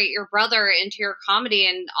integrate your brother into your comedy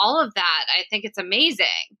and all of that. I think it's amazing.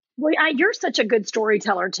 Well, you're such a good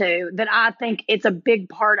storyteller too, that I think it's a big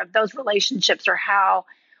part of those relationships are how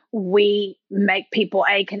we make people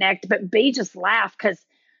A, connect, but B, just laugh, because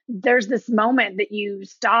there's this moment that you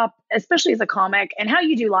stop, especially as a comic, and how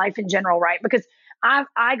you do life in general, right? Because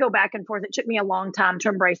I go back and forth. It took me a long time to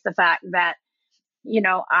embrace the fact that, you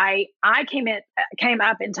know, I came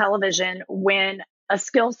up in television when a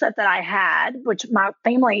skill set that I had, which my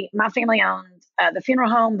family owned the funeral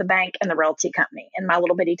home, the bank, and the realty company in my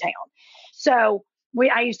little bitty town. So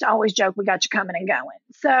I used to always joke, we got you coming and going.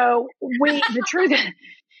 So the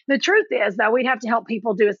truth is that we'd have to help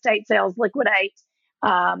people do estate sales, liquidate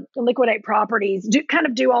properties,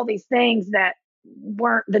 do all these things that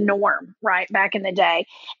weren't the norm, right, back in the day.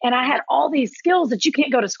 And I had all these skills that you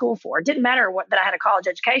can't go to school for. It didn't matter that I had a college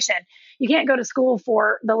education. You can't go to school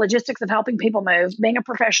for the logistics of helping people move, being a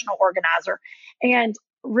professional organizer, and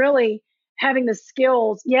really having the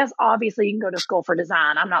skills. Yes, obviously you can go to school for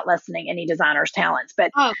design. I'm not lessening any designer's talents, but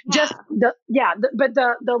the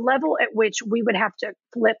level at which we would have to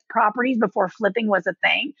flip properties before flipping was a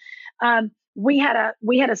thing. We had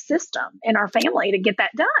a system in our family to get that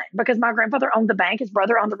done because my grandfather owned the bank, his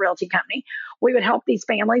brother owned the realty company. We would help these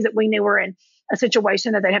families that we knew were in a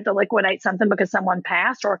situation that they'd have to liquidate something because someone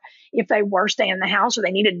passed, or if they were staying in the house or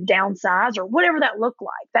they needed to downsize or whatever that looked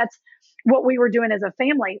like. That's what we were doing as a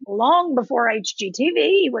family long before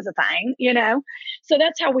HGTV was a thing, you know? So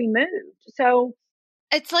that's how we moved. So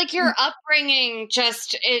it's like your upbringing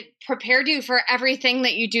it prepared you for everything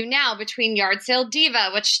that you do now, between Yard Sale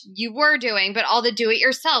Diva, which you were doing, but all the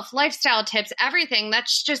do-it-yourself, lifestyle tips, everything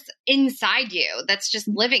that's just inside you, that's just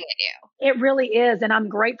living in you. It really is, and I'm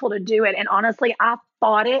grateful to do it. And honestly, I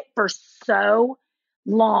fought it for so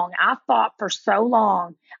long.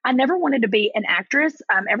 I never wanted to be an actress.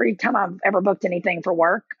 Every time I've ever booked anything for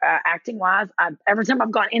work, acting wise, every time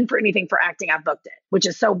I've gone in for anything for acting, I've booked it, which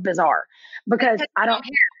is so bizarre because I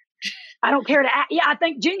don't care to act. Yeah, I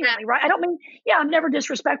think genuinely, right? I don't mean, I'm never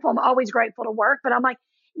disrespectful. I'm always grateful to work, but I'm like,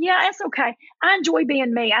 yeah, it's okay. I enjoy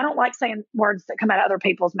being me. I don't like saying words that come out of other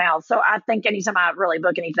people's mouths. So I think anytime I really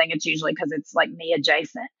book anything, it's usually because it's like me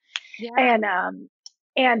adjacent. Yeah.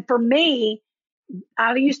 And for me,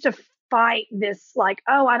 I used to fight this like,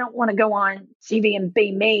 oh, I don't want to go on TV and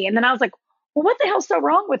be me. And then I was like, well, what the hell's so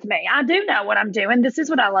wrong with me? I do know what I'm doing. This is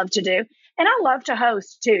what I love to do. And I love to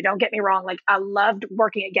host too. Don't get me wrong. Like I loved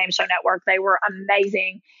working at Game Show Network. They were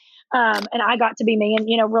amazing. And I got to be me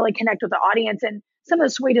and, really connect with the audience and some of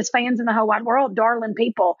the sweetest fans in the whole wide world, darling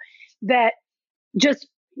people that just,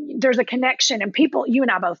 there's a connection, and people, you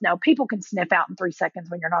and I both know, people can sniff out in 3 seconds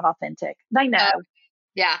when you're not authentic. They know.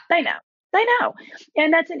 Yeah. They know.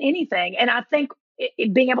 And that's in anything. And I think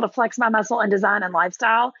being able to flex my muscle in design and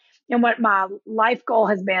lifestyle, and what my life goal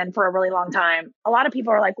has been for a really long time. A lot of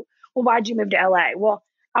people are like, well, why'd you move to LA? Well,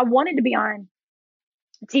 I wanted to be on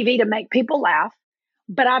TV to make people laugh.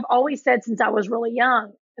 But I've always said since I was really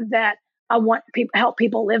young that I want help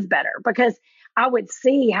people live better, because I would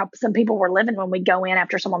see how some people were living when we'd go in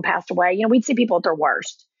after someone passed away. We'd see people at their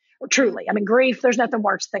worst. Truly. I mean, grief, there's nothing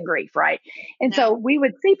worse than grief, right? And so we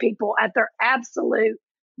would see people at their absolute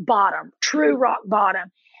bottom, true rock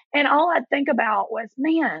bottom. And all I'd think about was,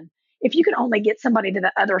 man, if you could only get somebody to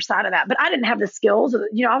the other side of that. But I didn't have the skills.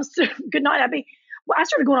 I was good night. I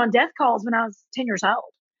started going on death calls when I was 10 years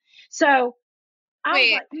old. So I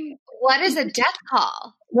was like, what is a death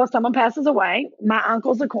call? Well, someone passes away. My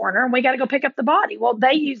uncle's a coroner, and we got to go pick up the body. Well,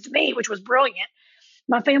 they used me, which was brilliant.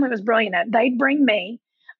 My family was brilliant. They'd bring me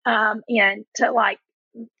in to like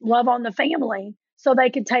love on the family so they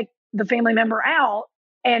could take the family member out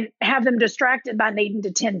and have them distracted by needing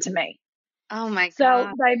to tend to me. Oh my God.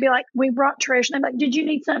 So they'd be like, we brought Trish, and I'm like, did you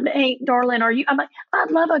need something to eat, darling? I'm like,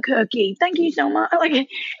 I'd love a cookie. Thank you so much. Like,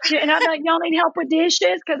 and I'm like, y'all need help with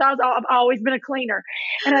dishes? Cause I've always been a cleaner.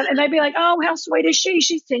 And they'd be like, oh, how sweet is she?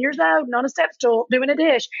 She's 10 years old and on a step stool doing a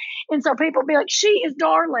dish. And so people would be like, she is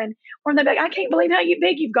darling. Or they'd be like, I can't believe how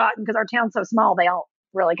big you've gotten. Cause our town's so small. They all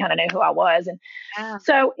really kind of knew who I was. And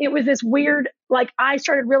so it was this weird, like I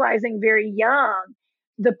started realizing very young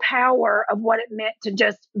the power of what it meant to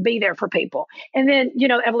just be there for people. And then,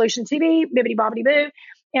 Evolution TV, Bibbidi Bobbidi Boo.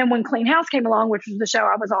 And when Clean House came along, which was the show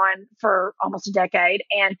I was on for almost a decade,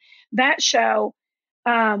 and that show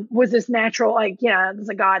was this natural, like, it was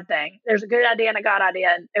a God thing. There's a good idea and a God idea,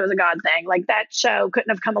 and it was a God thing. Like that show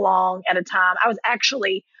couldn't have come along at a time.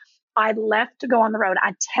 I left to go on the road.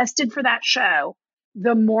 I tested for that show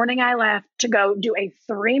the morning I left to go do a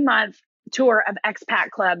 3-month tour of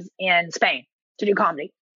expat clubs in Spain to do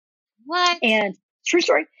comedy. What? And true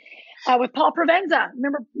story. With Paul Provenza.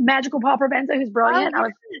 Remember Magical Paul Provenza, who's brilliant? Oh,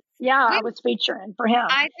 I was featuring for him.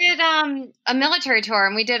 I did a military tour,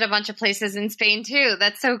 and we did a bunch of places in Spain too.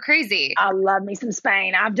 That's so crazy. I love me some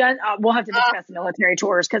Spain. I've done, we'll have to discuss military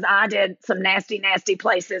tours because I did some nasty, nasty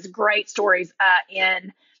places. Great stories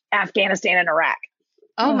in Afghanistan and Iraq.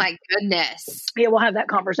 Oh my goodness. Yeah, we'll have that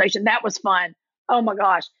conversation. That was fun. Oh my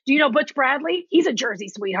gosh. Do you know Butch Bradley? He's a Jersey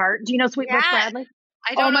sweetheart. Do you know Butch Bradley?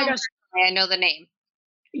 I don't know. Oh my gosh. I know the name.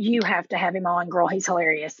 You have to have him on, girl. He's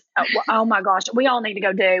hilarious. Oh my gosh. We all need to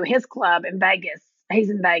go do his club in Vegas. He's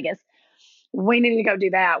in Vegas. We need to go do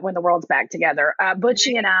that when the world's back together.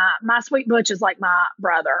 Butchie and I, my sweet Butch is like my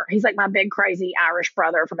brother. He's like my big, crazy Irish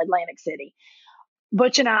brother from Atlantic City.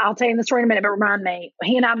 Butch and I'll tell you the story in a minute, but remind me,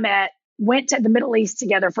 he and I went to the Middle East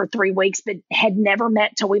together for 3 weeks, but had never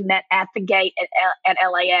met till we met at the gate at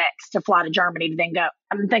LAX to fly to Germany to then go.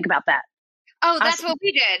 I mean, think about that. Oh, that's what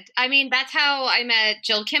we did. I mean, that's how I met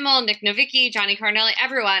Jill Kimmel, Nick Novicki, Johnny Carnelli,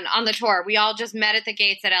 everyone on the tour. We all just met at the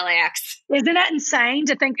gates at LAX. Isn't that insane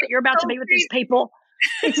to think that you're about to be with these people?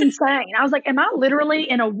 It's insane. I was like, am I literally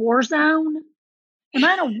in a war zone? Am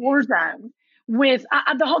I in a war zone with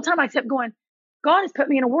the whole time I kept going, God has put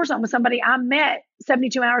me in a war zone with somebody I met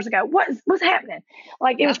 72 hours ago. What's happening?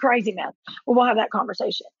 Like, it was crazy, man. Well, we'll have that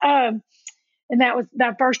conversation. And that was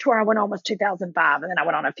that first tour I went on was 2005. And then I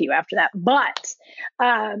went on a few after that. But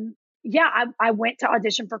I went to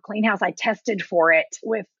audition for Clean House. I tested for it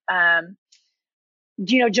with,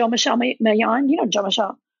 do you know Jill Michelle Million? You know Jill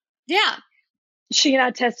Michelle? Yeah. She and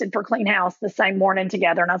I tested for Clean House the same morning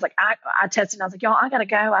together. And I was like, I tested and I was like, y'all, I got to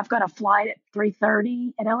go. I've got a flight at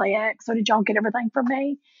 3:30 at LAX. So did y'all get everything from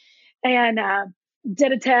me? And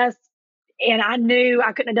did a test. And I knew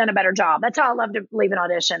I couldn't have done a better job. That's how I love to leave an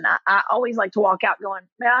audition. I always like to walk out going,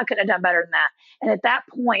 man, I couldn't have done better than that. And at that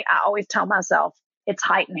point, I always tell myself it's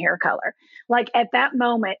height and hair color. Like at that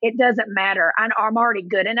moment, it doesn't matter. I'm already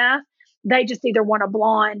good enough. They just either want a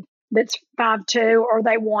blonde that's 5'2" or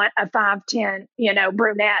they want a 5'10",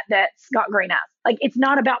 brunette that's got green eyes. Like it's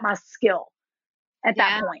not about my skill at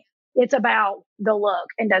that point. It's about the look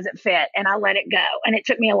and does it fit? And I let it go. And it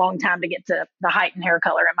took me a long time to get to the height and hair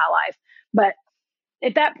color in my life. But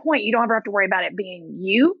at that point, you don't ever have to worry about it being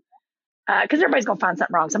you because everybody's going to find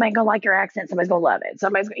something wrong. Somebody's going to like your accent. Somebody's going to love it.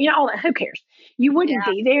 Somebody's going to, all that. Who cares? You wouldn't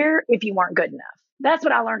be there if you weren't good enough. That's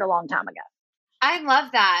what I learned a long time ago. I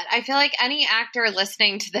love that. I feel like any actor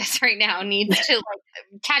listening to this right now needs to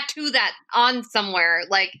tattoo that on somewhere.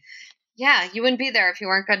 Like, yeah, you wouldn't be there if you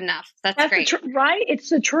weren't good enough. That's great. Right? It's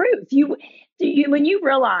the truth. When you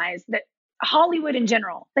realize that Hollywood in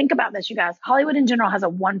general, think about this, you guys. Hollywood in general has a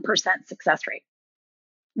 1% success rate.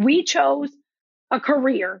 We chose a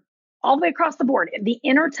career all the way across the board. The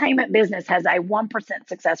entertainment business has a 1%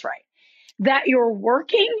 success rate. That you're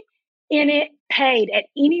working in it, paid at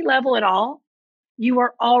any level at all, you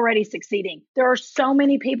are already succeeding. There are so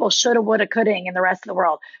many people shoulda, woulda, coulda in the rest of the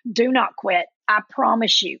world. Do not quit. I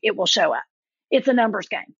promise you it will show up. It's a numbers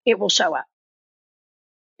game. It will show up.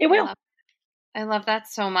 It will. I love that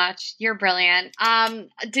so much. You're brilliant.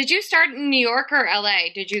 Did you start in New York or LA?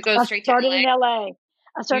 Did you go straight to LA?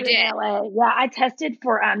 I started in LA. Yeah, I tested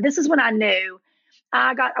for, this is when I knew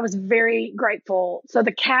I was very grateful. So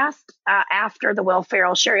the cast after the Will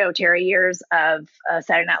Ferrell, Sherry O'Terry years of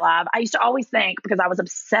Saturday Night Live, I used to always think, because I was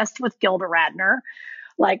obsessed with Gilda Radner,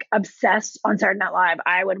 like obsessed on Saturday Night Live,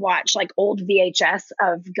 I would watch like old VHS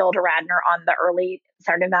of Gilda Radner on the early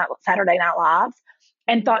Saturday Night Lives,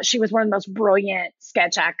 and thought she was one of the most brilliant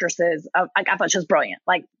sketch actresses. Like, I thought she was brilliant.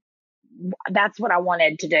 Like, that's what I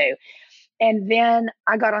wanted to do. And then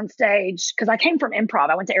I got on stage because I came from improv.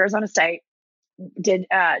 I went to Arizona State, did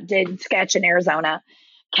sketch in Arizona,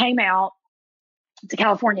 came out to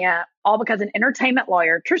California, all because an entertainment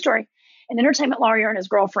lawyer, true story, an entertainment lawyer and his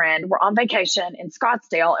girlfriend were on vacation in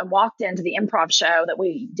Scottsdale and walked into the improv show that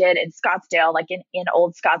we did in Scottsdale, like in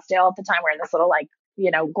old Scottsdale at the time. We're in this little, like,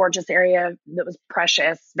 gorgeous area that was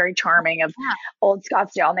precious, very charming of old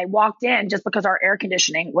Scottsdale. And they walked in just because our air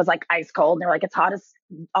conditioning was like ice cold. And they're like, it's hot as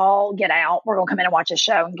all get out. We're going to come in and watch a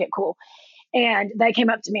show and get cool. And they came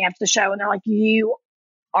up to me after the show and they're like, you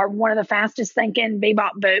are one of the fastest thinking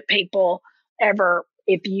bebop boot people ever.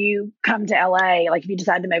 If you come to LA, like if you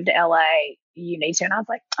decide to move to LA, you need to. And I was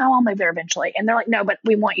like, oh, I'll move there eventually. And they're like, no, but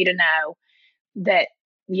we want you to know that,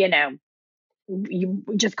 you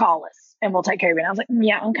just call us and we'll take care of you. And I was like,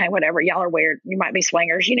 yeah, okay, whatever. Y'all are weird. You might be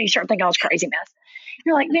swingers. You start thinking I was crazy mess.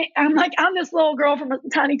 You're like, I'm this little girl from a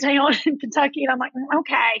tiny town in Kentucky. And I'm like,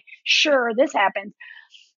 okay, sure, this happens.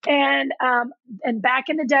 And back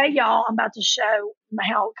in the day, y'all, I'm about to show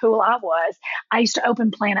how cool I was. I used to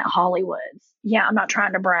open Planet Hollywoods. Yeah, I'm not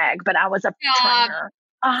trying to brag, but I was a trainer.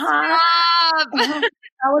 I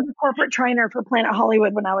was a corporate trainer for Planet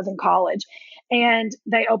Hollywood when I was in college. And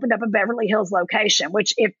they opened up a Beverly Hills location,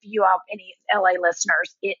 which, if you have any LA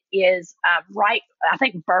listeners, it is right. I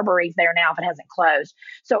think Burberry's there now if it hasn't closed.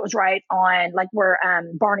 So it was right on like where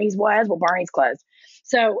Barney's was. Well, Barney's closed.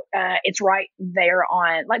 So it's right there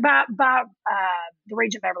on like by the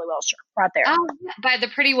Regent Beverly Wilshire, right there. Oh, by the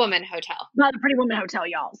Pretty Woman Hotel. By the Pretty Woman Hotel,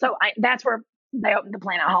 y'all. So that's where they opened the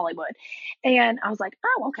Planet Hollywood. And I was like,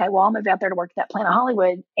 oh, okay, well, I'll move out there to work at that Planet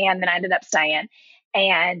Hollywood. And then I ended up staying.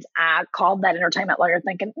 And I called that entertainment lawyer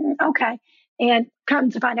thinking, okay. And come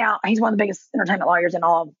to find out, he's one of the biggest entertainment lawyers in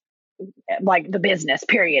all of like the business,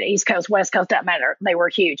 period. East Coast, West Coast, doesn't matter. They were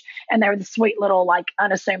huge. And they were the sweet little, like,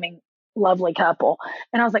 unassuming, lovely couple.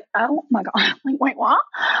 And I was like, oh my God, like, wait, what?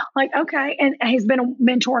 Like, okay. And he's been a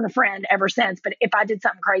mentor and a friend ever since. But if I did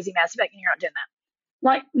something crazy, mess, like, you're not doing that.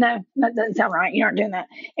 Like, no, that doesn't sound right. You aren't doing that.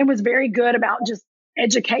 It was very good about just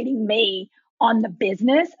educating me on the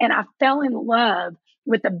business. And I fell in love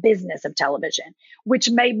with the business of television, which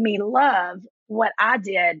made me love what I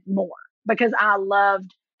did more because I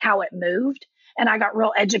loved how it moved. And I got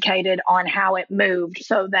real educated on how it moved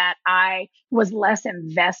so that I was less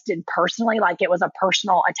invested personally, like it was a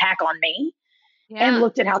personal attack on me, and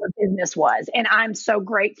looked at how the business was. And I'm so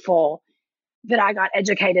grateful that I got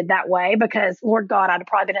educated that way because, Lord God, I'd have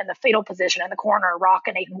probably been in the fetal position in the corner,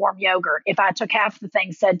 rocking, eating warm yogurt if I took half the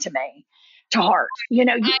things said to me to heart.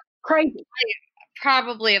 Crazy. I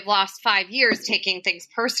probably have lost 5 years taking things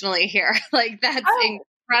personally here. Like, that's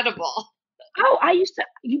incredible. Oh, I used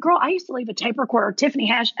to leave a tape recorder.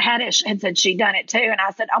 Tiffany Haddish had said she'd done it too. And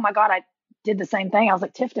I said, oh my God, I did the same thing. I was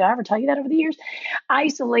like, Tiff, did I ever tell you that over the years? I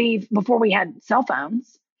used to leave, before we had cell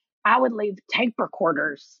phones, I would leave tape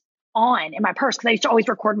recorders on in my purse because I used to always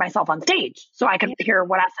record myself on stage so I could hear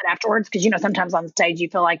what I said afterwards. Because, sometimes on stage you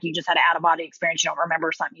feel like you just had an out-of-body experience. You don't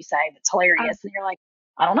remember something you say that's hilarious. And you're like,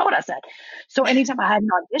 I don't know what I said. So anytime I had an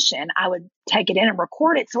audition, I would take it in and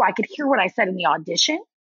record it so I could hear what I said in the audition.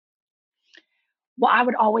 Well, I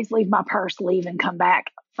would always leave my purse, leave and come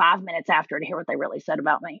back 5 minutes after to hear what they really said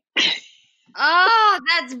about me. Oh,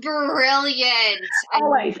 that's brilliant.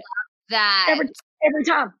 Always. That. Every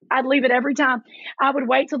time. I'd leave it every time. I would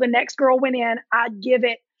wait till the next girl went in. I'd give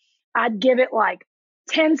it like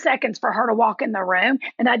 10 seconds for her to walk in the room.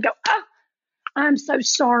 And I'd go, oh, I'm so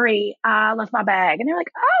sorry. I left my bag. And they're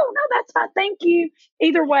like, oh, no, that's fine. Thank you.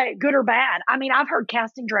 Either way, good or bad. I mean, I've heard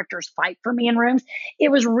casting directors fight for me in rooms.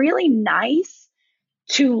 It was really nice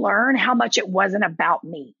to learn how much it wasn't about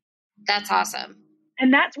me. That's awesome.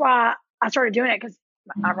 And that's why I started doing it because,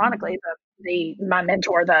 ironically, my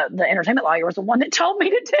mentor, the entertainment lawyer, was the one that told me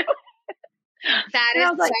to do it. That is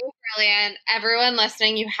so brilliant. Everyone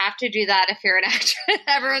listening, you have to do that if you're an actress.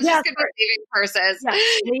 Everyone's just going to be leaving purses. Yeah.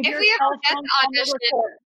 If we ever get to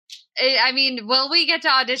audition, I mean, will we get to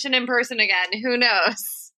audition in person again? Who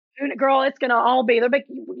knows? Girl, it's going to all be there. But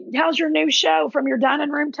how's your new show from your dining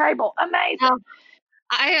room table? Amazing.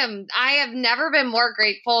 I have never been more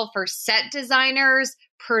grateful for set designers,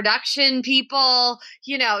 production people,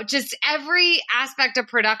 just every aspect of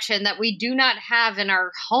production that we do not have in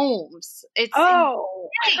our homes. It's insane.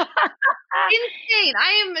 Insane.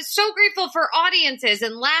 I am so grateful for audiences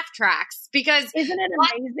and laugh tracks because isn't it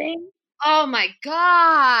amazing? Oh my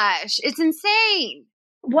gosh. It's insane.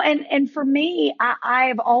 Well, and for me,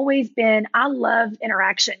 I've always been, I love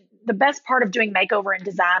interaction. The best part of doing makeover and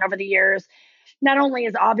design over the years, not only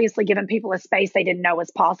is obviously giving people a space they didn't know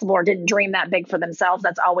was possible or didn't dream that big for themselves.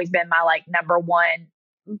 That's always been my like number one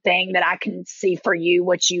thing, that I can see for you,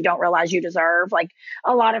 which you don't realize you deserve. Like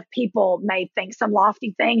a lot of people may think some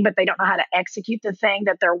lofty thing, but they don't know how to execute the thing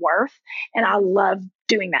that they're worth. And I love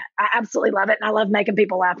doing that. I absolutely love it. And I love making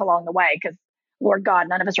people laugh along the way because Lord God,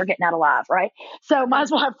 none of us are getting out alive, right? So might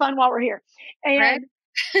as well have fun while we're here. And right?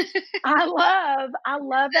 I love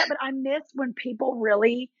that. But I miss when people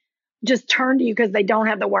really just turn to you because they don't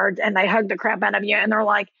have the words and they hug the crap out of you and they're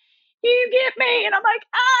like, you get me. And I'm like,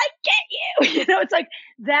 I get you. It's like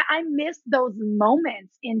that. I miss those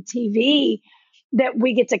moments in TV that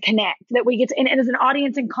we get to connect, that we get to, and as an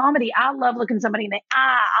audience in comedy, I love looking somebody in the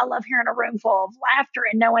eye. I love hearing a room full of laughter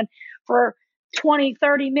and knowing for 20,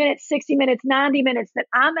 30 minutes, 60 minutes, 90 minutes that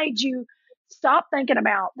I made you stop thinking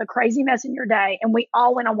about the crazy mess in your day. And we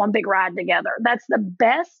all went on one big ride together. That's the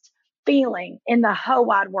best feeling in the whole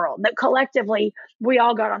wide world, that collectively we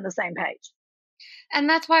all got on the same page. And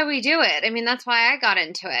that's why we do it. I mean, that's why I got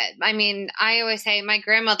into it. I mean, I always say my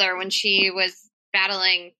grandmother, when she was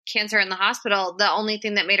battling cancer in the hospital, the only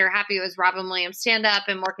thing that made her happy was Robin Williams stand up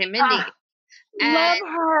and Mork and Mindy. Love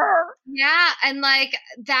her. Yeah. And like,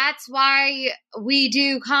 that's why we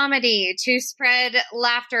do comedy, to spread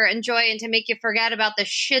laughter and joy and to make you forget about the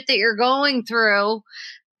shit that you're going through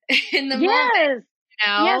in the moment. Yes.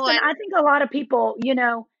 And I think a lot of people,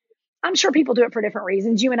 I'm sure people do it for different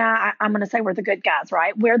reasons. You and I'm going to say we're the good guys,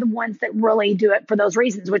 right? We're the ones that really do it for those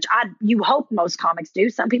reasons, which you hope most comics do.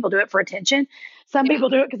 Some people do it for attention. Some people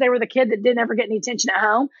do it because they were the kid that didn't ever get any attention at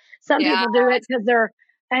home. Some people do it because they're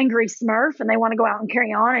angry Smurf and they want to go out and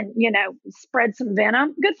carry on and, spread some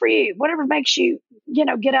venom. Good for you. Whatever makes you,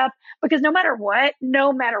 get up, because no matter what,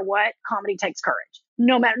 comedy takes courage.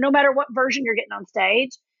 No matter what version you're getting on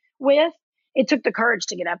stage with, it took the courage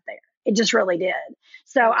to get up there. It just really did.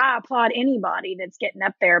 So I applaud anybody that's getting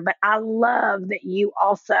up there, but I love that you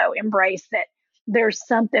also embrace that there's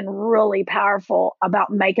something really powerful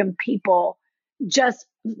about making people just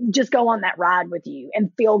go on that ride with you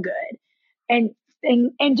and feel good and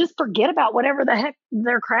just forget about whatever the heck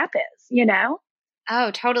their crap is,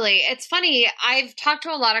 Oh, totally. It's funny. I've talked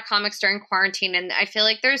to a lot of comics during quarantine, and I feel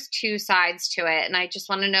like there's two sides to it. And I just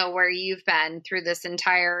want to know where you've been through this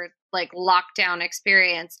entire lockdown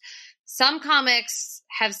experience. Some comics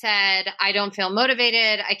have said, I don't feel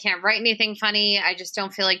motivated. I can't write anything funny. I just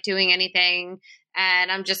don't feel like doing anything.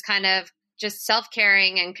 And I'm just kind of just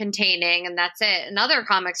self-caring and containing, and that's it. And other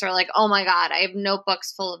comics are like, oh my God, I have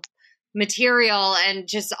notebooks full of material and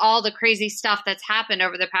just all the crazy stuff that's happened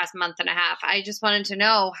over the past month and a half. I just wanted to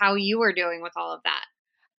know how you were doing with all of that.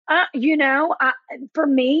 For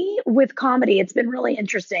me with comedy, it's been really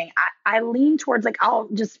interesting. I lean towards I'll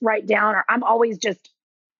just write down, or I'm always just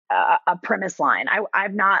a premise line.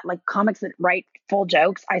 I'm not like comics that write full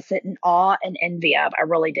jokes. I sit in awe and envy of. I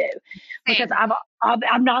really do, because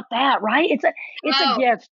I'm not that, right. It's a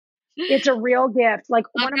gift. It's a real gift. Like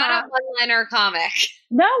I'm not a one-liner comic.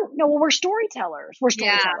 No. Well, we're storytellers.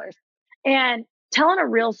 And telling a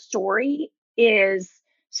real story is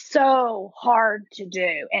so hard to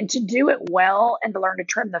do, and to do it well and to learn to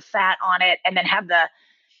trim the fat on it, and then have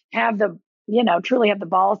the truly have the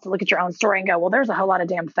balls to look at your own story and go, well, there's a whole lot of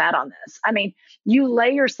damn fat on this. I mean, you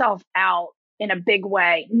lay yourself out in a big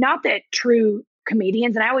way. Not that true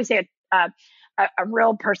comedians, and I always say a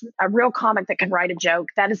real person, a real comic that can write a joke,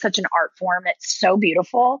 that is such an art form. It's so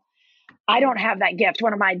beautiful. I don't have that gift.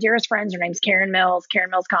 One of my dearest friends, her name's Karen Mills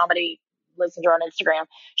Comedy, listen to her on Instagram.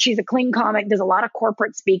 She's a clean comic, does a lot of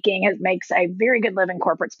corporate speaking, makes a very good living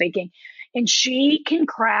corporate speaking. And she can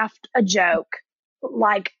craft a joke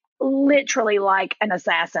literally like an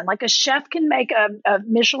assassin. Like a chef can make a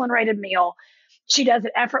Michelin rated meal. She does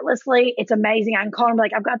it effortlessly. It's amazing. I can call her and be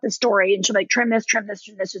like, I've got this story. And she'll be like, trim this,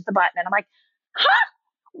 just the button. And I'm like, huh?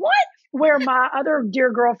 What? Where my other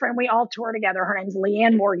dear girlfriend, we all tour together. Her name's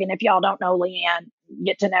Leanne Morgan. If y'all don't know Leanne,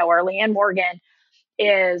 get to know her. Leanne Morgan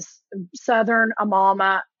is Southern, a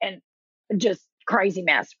mama, and just crazy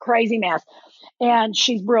mess. And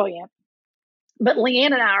she's brilliant. But Leanne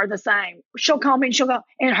and I are the same. She'll call me and she'll go,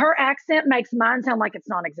 and her accent makes mine sound like it's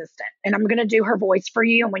non-existent. And I'm going to do her voice for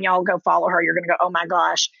you. And when y'all go follow her, you're going to go, oh my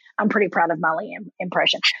gosh, I'm pretty proud of my Leanne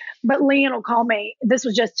impression. But Leanne will call me. This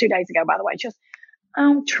was just 2 days ago, by the way. She goes,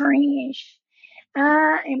 Oh, Trish,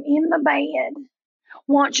 I am in the bed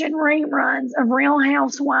watching reruns of Real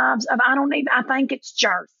Housewives of I think it's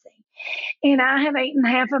Jersey. And I have eaten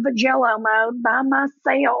half of a Jello mode by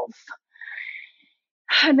myself.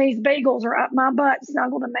 And these beagles are up my butt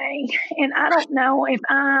snuggled to me. And I don't know if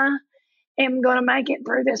I am going to make it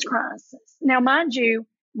through this crisis. Now, mind you,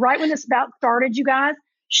 right when this bout started, you guys,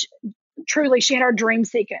 truly, she had our dream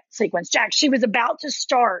sequence. Jack, she was about to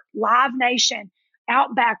start. Live Nation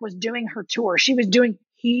Outback was doing her tour. She was doing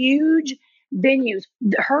huge venues.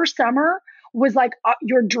 Her summer was like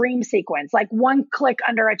your dream sequence, like one click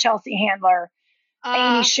under a Chelsea Handler,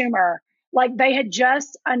 Amy Schumer. Like they had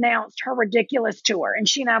just announced her ridiculous tour, and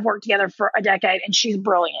she and I have worked together for a decade, and she's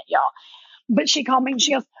brilliant, y'all. But she called me and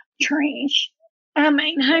she goes, Trish, I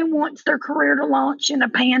mean, who wants their career to launch in a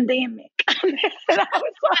pandemic? And I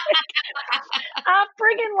was like, I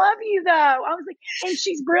freaking love you, though. I was like, and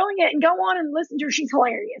she's brilliant, and go on and listen to her. She's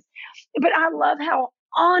hilarious. But I love how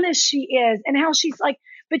honest she is and how she's like,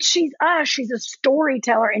 but she's us. She's a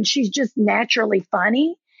storyteller, and she's just naturally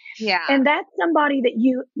funny. Yeah. And that's somebody that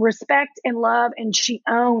you respect and love, and she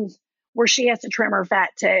owns where she has to trim her fat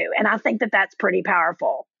too. And I think that that's pretty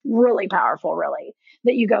powerful, really powerful, really,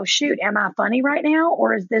 that you go, shoot, am I funny right now?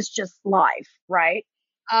 Or is this just life? Right.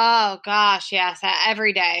 Oh gosh. Yes.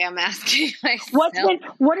 Every day I'm asking myself.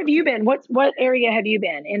 What have you been? What area have you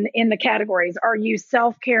been in the categories? Are you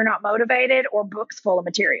self-care, not motivated, or books full of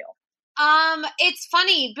material? It's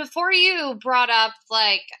funny, before you brought up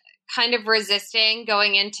like kind of resisting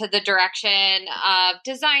going into the direction of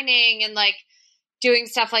designing and like doing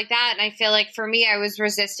stuff like that. And I feel like for me, I was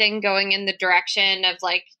resisting going in the direction of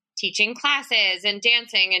like teaching classes and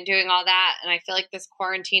dancing and doing all that. And I feel like this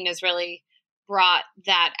quarantine has really brought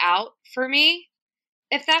that out for me,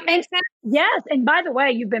 if that makes sense. Yes. And by the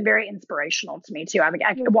way, you've been very inspirational to me too. I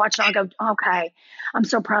can watch and I'll go, okay, I'm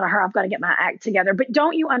so proud of her. I've got to get my act together. But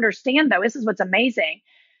don't you understand though? This is what's amazing.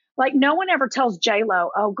 Like no one ever tells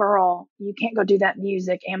J-Lo, oh girl, you can't go do that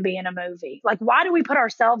music and be in a movie. Like, why do we put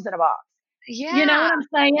ourselves in a box? Yeah. You know what I'm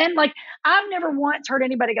saying? Like, I've never once heard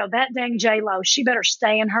anybody go, that dang J-Lo, she better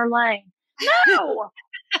stay in her lane. No,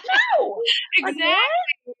 no. Exactly.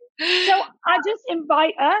 Like, so I just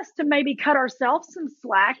invite us to maybe cut ourselves some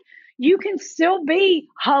slack. You can still be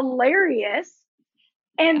hilarious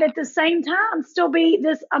and at the same time still be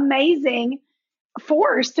this amazing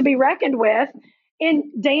force to be reckoned with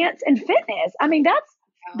in dance and fitness. I mean, that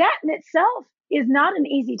in itself is not an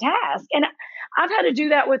easy task. And I've had to do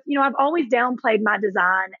that with, I've always downplayed my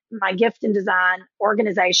design, my gift in design,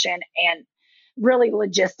 organization, and really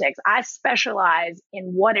logistics. I specialize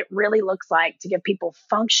in what it really looks like to give people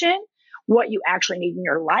function, what you actually need in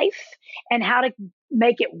your life, and how to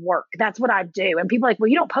make it work. That's what I do. And people are like, well,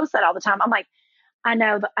 you don't post that all the time. I'm like, I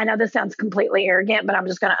know this sounds completely arrogant, but I'm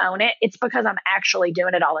just going to own it. It's because I'm actually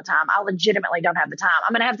doing it all the time. I legitimately don't have the time.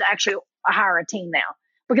 I'm going to have to actually hire a team now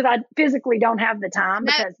because I physically don't have the time.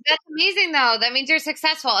 That's amazing though. That means you're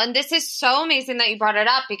successful. And this is so amazing that you brought it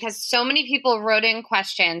up because so many people wrote in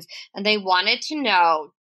questions and they wanted to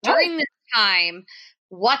know during this time,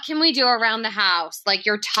 what can we do around the house? Like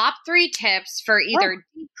your top 3 tips for either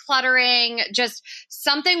decluttering, just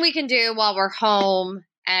something we can do while we're home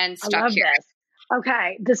and stuck here. This.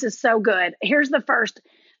 Okay, this is so good. Here's the first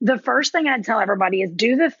thing I'd tell everybody is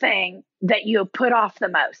do the thing that you put off the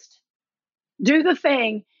most. Do the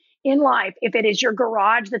thing in life. If it is your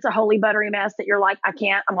garage that's a holy buttery mess that you're like, I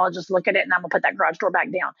can't, I'm going to just look at it and I'm going to put that garage door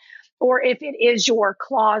back down. Or if it is your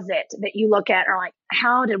closet that you look at and are like,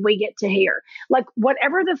 how did we get to here? Like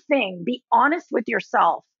whatever the thing, be honest with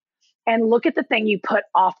yourself and look at the thing you put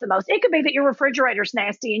off the most. It could be that your refrigerator's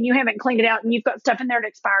nasty and you haven't cleaned it out and you've got stuff in there that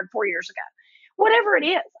expired 4 years ago. Whatever it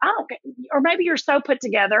is, I don't care. Or maybe you're so put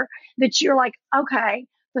together that you're like, okay,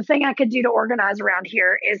 the thing I could do to organize around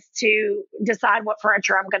here is to decide what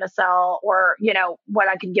furniture I'm going to sell or, what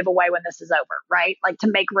I can give away when this is over, right? Like to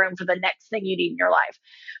make room for the next thing you need in your life.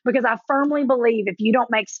 Because I firmly believe if you don't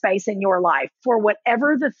make space in your life for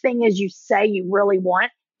whatever the thing is you say you really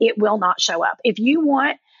want, it will not show up. If you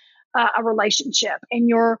want a relationship and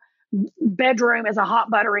your bedroom is a hot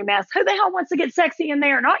buttery mess, who the hell wants to get sexy in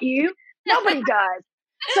there? Not you. Nobody does.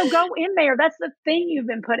 So go in there. That's the thing you've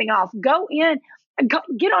been putting off. Go in,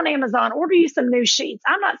 get on Amazon, order you some new sheets.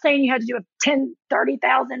 I'm not saying you had to do a $10,000,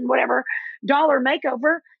 $30,000, whatever dollar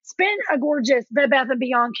makeover. Spend a gorgeous Bed Bath &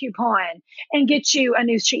 Beyond coupon and get you a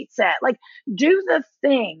new sheet set. Like do the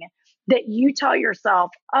thing that you tell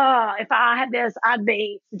yourself, if I had this, I'd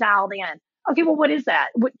be dialed in. Okay, well, what is that?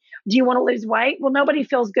 Do you want to lose weight? Well, nobody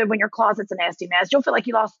feels good when your closet's a nasty mess. You'll feel like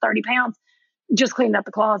you lost 30 pounds just cleaning up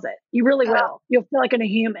the closet. You really will. You'll feel like a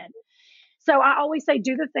human. So I always say,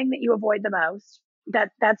 do the thing that you avoid the most.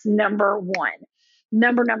 That's number one.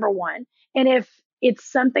 Number one. And if it's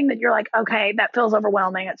something that you're like, okay, that feels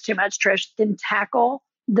overwhelming, it's too much, Trish, then tackle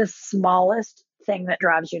the smallest thing that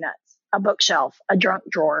drives you nuts. A bookshelf, a junk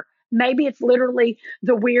drawer. Maybe it's literally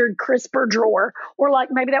the weird crisper drawer, or like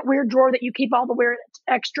maybe that weird drawer that you keep all the weird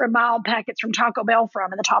extra mild packets from Taco Bell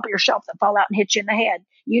from in the top of your shelf that fall out and hit you in the head.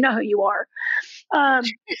 You know who you are.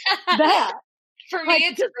 That. For me,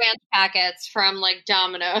 it's ranch packets from like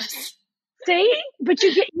Domino's. See, but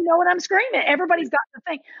you know what I'm screaming. Everybody's got the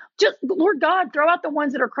thing. Just Lord God, throw out the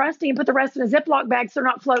ones that are crusty and put the rest in a Ziploc bag so they're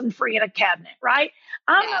not floating free in a cabinet, right?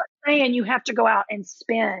 I'm not saying you have to go out and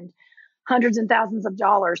spend hundreds and thousands of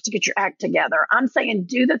dollars to get your act together. I'm saying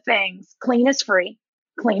do the things. Clean is free.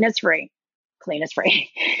 Clean is free. Clean is free.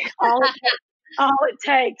 all it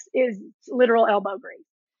takes is literal elbow grease.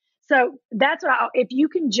 So that's what if you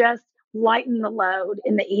can just lighten the load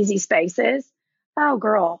in the easy spaces, oh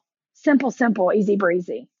girl, simple, easy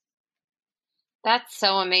breezy. That's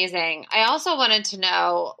so amazing. I also wanted to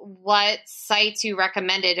know what sites you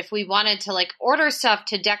recommended if we wanted to like order stuff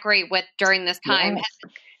to decorate with during this time. Yes.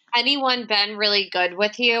 Has anyone been really good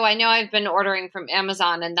with you? I know I've been ordering from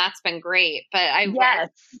Amazon and that's been great, but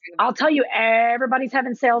I'll tell you, everybody's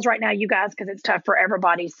having sales right now, you guys, because it's tough for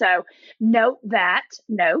everybody. So note that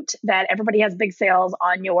everybody has big sales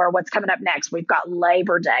on what's coming up next. We've got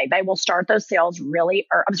Labor Day. They will start those sales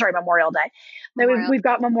Memorial Day. We've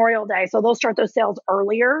got Memorial Day. So they'll start those sales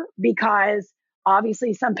earlier because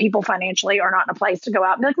obviously some people financially are not in a place to go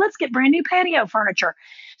out and be like, let's get brand new patio furniture.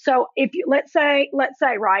 So if you, let's say,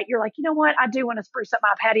 right, you're like, you know what? I do want to spruce up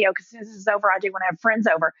my patio because as soon as this is over, I do want to have friends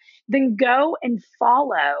over. Then go and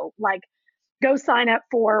go sign up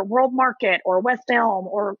for World Market or West Elm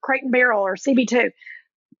or Crate and Barrel or CB2.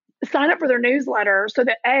 Sign up for their newsletter so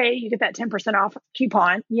that A, you get that 10% off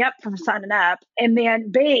coupon. Yep, from signing up. And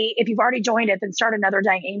then B, if you've already joined it, then start another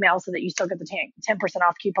dang email so that you still get the 10%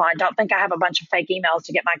 off coupon. Don't think I have a bunch of fake emails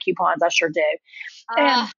to get my coupons. I sure do.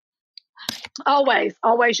 And always,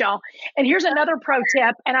 y'all. And here's another pro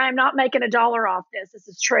tip, and I'm not making $1 off this. This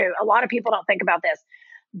is true. A lot of people don't think about this.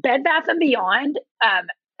 Bed Bath & Beyond,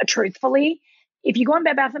 truthfully, if you go on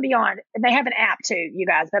Bed Bath & Beyond, and they have an app too, you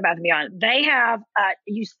guys, Bed Bath & Beyond, they have,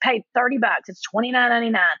 you pay $30. It's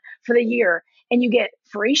 $29.99 for the year, and you get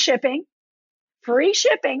free shipping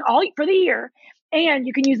all for the year, and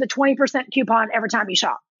you can use the 20% coupon every time you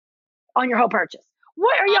shop on your whole purchase.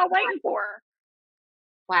 What are y'all waiting for?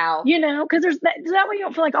 Wow. Because that way you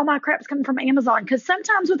don't feel like, oh, my crap's coming from Amazon. Because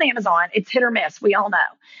sometimes with Amazon, it's hit or miss. We all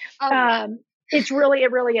know. It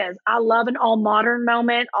really is. I love an all modern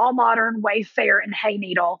moment, all modern, Wayfair and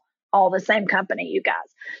Hayneedle, all the same company, you guys.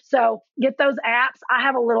 So get those apps. I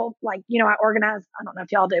have a little, I don't know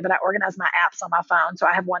if y'all do, but I organize my apps on my phone. So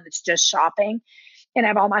I have one that's just shopping, and I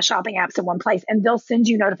have all my shopping apps in one place, and they'll send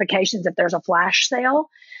you notifications if there's a flash sale.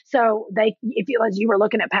 So as you were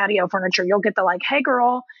looking at patio furniture, you'll get the hey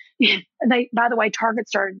girl, and by the way,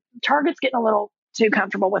 Target's getting a little too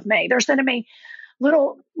comfortable with me. They're sending me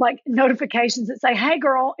little notifications that say, hey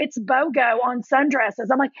girl, it's BOGO on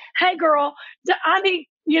sundresses. I'm like, hey girl, I need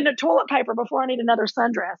toilet paper before I need another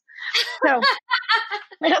sundress. So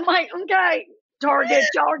and I'm like, okay, Target,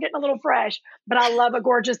 y'all are getting a little fresh, but I love a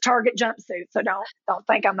gorgeous Target jumpsuit. So don't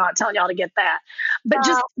think I'm not telling y'all to get that, but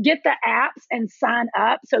just get the apps and sign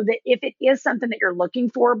up so that if it is something that you're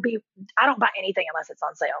looking for, I don't buy anything unless it's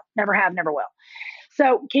on sale. Never have, never will.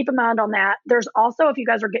 So keep in mind on that. There's also, if you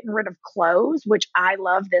guys are getting rid of clothes, which I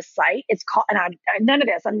love this site, it's called, and none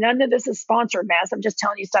of this is sponsored, Mass. I'm just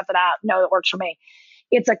telling you stuff that I know that works for me.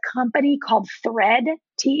 It's a company called Thread,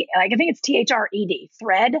 I think it's THRED,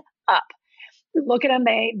 Thread Up. Look at them.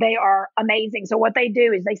 They are amazing. So what they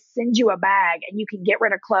do is they send you a bag and you can get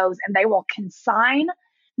rid of clothes, and they will consign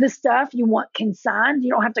the stuff you want consigned.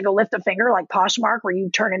 You don't have to go lift a finger like Poshmark where you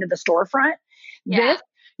turn into the storefront. Yeah.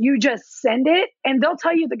 You just send it, and they'll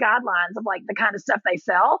tell you the guidelines of the kind of stuff they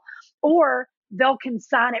sell, or they'll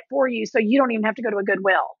consign it for you so you don't even have to go to a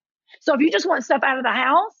Goodwill. So if you just want stuff out of the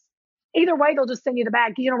house, either way, they'll just send you the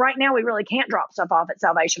bag. Right now we really can't drop stuff off at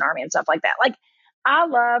Salvation Army and stuff like that. I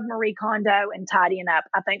love Marie Kondo and Tidying Up.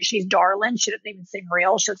 I think she's darling. She doesn't even seem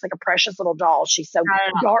real. She looks like a precious little doll. She's so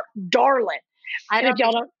darling. I don't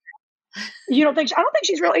think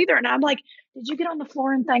she's real either. And I'm like, did you get on the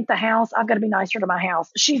floor and thank the house? I've got to be nicer to my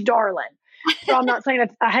house. She's darling. So I'm not saying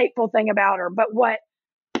that's a hateful thing about her, but what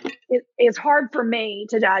is hard for me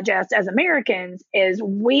to digest as Americans is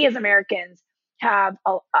we as Americans have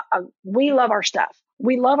we love our stuff.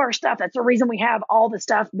 We love our stuff. That's the reason we have all the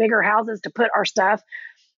stuff, bigger houses to put our stuff.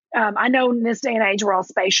 I know in this day and age, we're all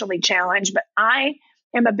spatially challenged, but I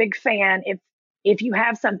am a big fan. If you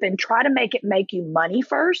have something, try to make it make you money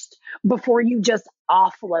first before you just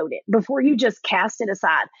offload it, before you just cast it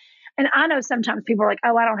aside. And I know sometimes people are like,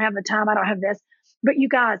 oh, I don't have the time. I don't have this. But you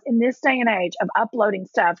guys, in this day and age of uploading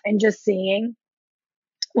stuff and just seeing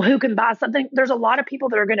who can buy something, there's a lot of people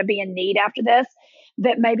that are going to be in need after this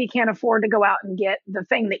that maybe can't afford to go out and get the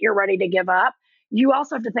thing that you're ready to give up. You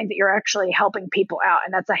also have to think that you're actually helping people out,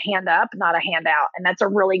 and that's a hand up, not a handout. And that's a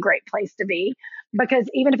really great place to be, because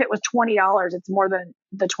even if it was $20, it's more than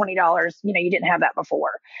the $20, you didn't have that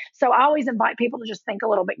before. So I always invite people to just think a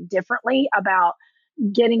little bit differently about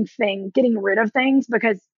getting rid of things,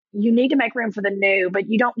 because you need to make room for the new, but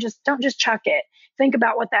you don't just chuck it. Think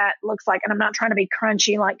about what that looks like. And I'm not trying to be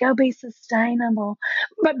crunchy, like go be sustainable,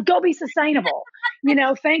 but go be sustainable.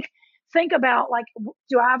 Think about, like,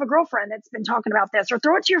 do I have a girlfriend that's been talking about this? Or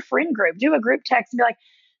throw it to your friend group, do a group text and be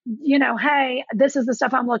like, hey, this is the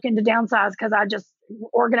stuff I'm looking to downsize because I just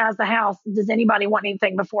organized the house. Does anybody want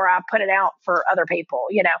anything before I put it out for other people?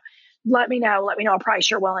 Let me know a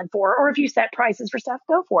price you're willing for. Or if you set prices for stuff,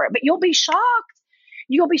 go for it. But you'll be shocked.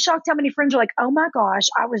 You'll be shocked how many friends are like, oh my gosh,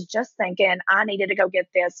 I was just thinking I needed to go get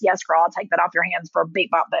this. Yes, girl, I'll take that off your hands for a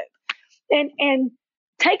beep bop boop. And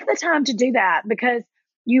take the time to do that, because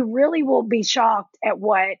you really will be shocked at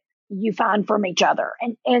what you find from each other.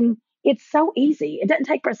 And it's so easy. It doesn't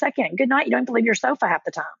take for a second. Good night. You don't have to leave your sofa half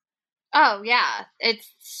the time. Oh, yeah.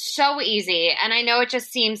 It's so easy. And I know it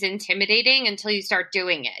just seems intimidating until you start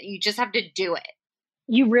doing it. You just have to do it.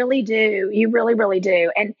 You really do. You really, really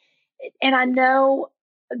do. And I know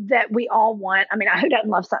that we all want, who doesn't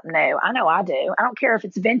love something new? I know I do. I don't care if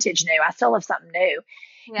it's vintage new. I still love something new.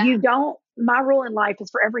 Yeah. My rule in life is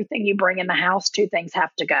for everything you bring in the house, two things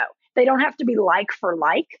have to go. They don't have to be like for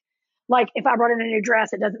like. Like if I brought in a new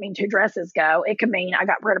dress, it doesn't mean two dresses go. It could mean I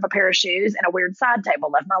got rid of a pair of shoes and a weird side table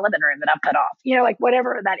left in my living room that I put off, like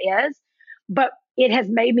whatever that is. But it has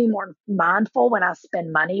made me more mindful when I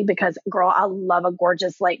spend money, because girl, I love a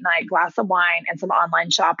gorgeous late night glass of wine and some online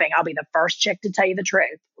shopping. I'll be the first chick to tell you the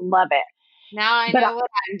truth. Love it. Now I know what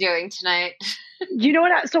I'm doing tonight. You know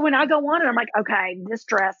what? So when I go on and I'm like, okay, this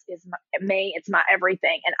dress is me. It's my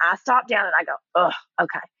everything. And I stop down and I go, oh,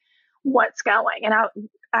 okay, what's going? And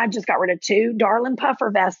I just got rid of 2 darling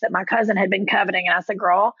puffer vests that my cousin had been coveting. And I said,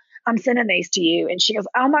 girl, I'm sending these to you. And she goes,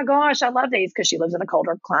 oh my gosh, I love these, because she lives in a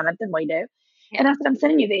colder climate than we do. Yeah. And I said, I'm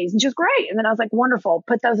sending you these. And she was great. And then I was like, wonderful.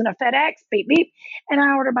 Put those in a FedEx, beep, beep. And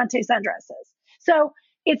I ordered my 2 sundresses. So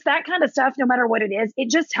it's that kind of stuff, no matter what it is. It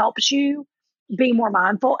just helps you be more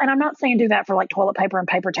mindful. And I'm not saying do that for like toilet paper and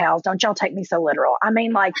paper towels. Don't y'all take me so literal. I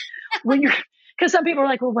mean, like when you're, because some people are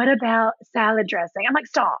like, well, what about salad dressing? I'm like,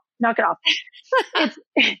 stop, knock it off.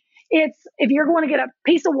 It's if you're going to get a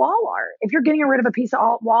piece of wall art, if you're getting rid of a piece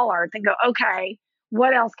of wall art, then go, okay,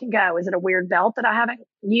 what else can go? Is it a weird belt that I haven't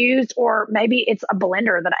used? Or maybe it's a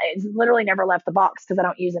blender that it's literally never left the box because I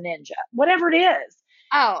don't use a Ninja. Whatever it is.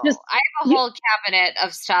 Oh, I have a whole cabinet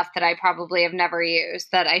of stuff that I probably have never used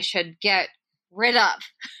that I should get rid of.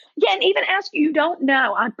 Yeah, and even ask, you don't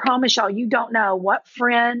know. I promise y'all, you don't know what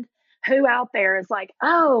friend, who out there is like,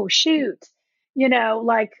 oh, shoot,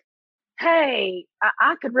 like, hey,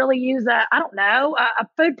 I could really use a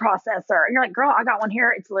food processor. And you're like, girl, I got one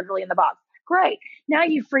here. It's literally in the box. Great. Now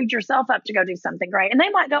you've freed yourself up to go do something great. And they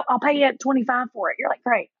might go, I'll pay you $25 for it. You're like,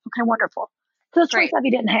 great. Okay, wonderful. So it's stuff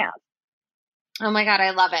you didn't have. Oh my God,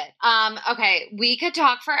 I love it. Okay, we could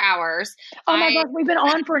talk for hours. Oh my gosh, we've been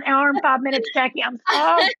on for an hour and 5 minutes, Jackie. I'm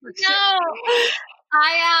sorry. No.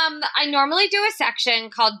 I normally do a section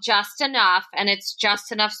called Just Enough, and it's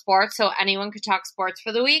just enough sports, so anyone could talk sports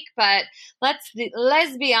for the week. But let's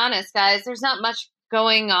be honest, guys. There's not much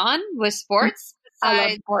going on with sports. I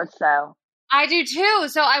love sports, though. I do too.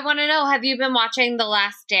 So I want to know: have you been watching The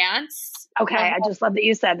Last Dance? Okay, I just love that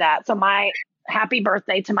you said that. So my happy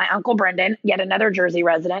birthday to my Uncle Brendan, yet another Jersey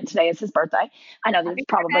resident. Today is his birthday. I know this is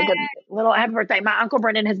probably a good little happy birthday. My Uncle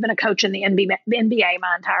Brendan has been a coach in the NBA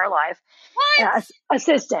my entire life. What?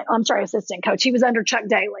 Assistant coach. He was under Chuck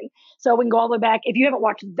Daly. So we can go all the way back. If you haven't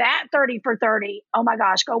watched that 30 for 30, oh my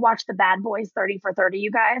gosh, go watch the Bad Boys 30 for 30,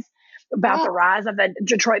 you guys, about the rise of the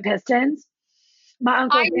Detroit Pistons. My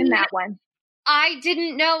uncle's in that one. I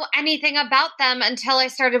didn't know anything about them until I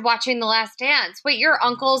started watching The Last Dance. Wait, your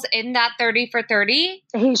uncle's in that 30 for 30?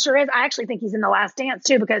 He sure is. I actually think he's in The Last Dance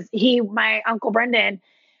too, because my Uncle Brendan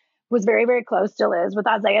was very, very close, still is, with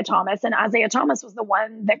Isaiah Thomas. And Isaiah Thomas was the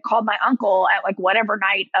one that called my uncle at like whatever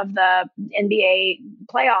night of the NBA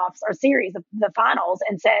playoffs or series, the finals,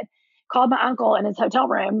 and called my uncle in his hotel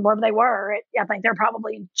room, wherever they were. I think they're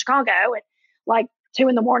probably in Chicago at like 2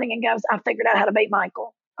 a.m. and goes, I figured out how to beat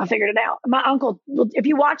Michael. I figured it out. My uncle, if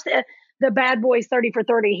you watch the Bad Boys 30 for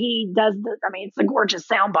 30. He does it's a gorgeous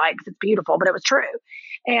soundbite because it's beautiful, but it was true.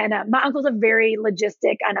 And my uncle's a very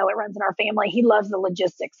logistic. I know it runs in our family. He loves the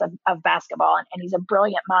logistics of basketball, and he's a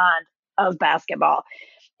brilliant mind of basketball.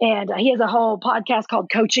 And he has a whole podcast called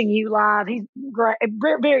Coaching You Live. He's great,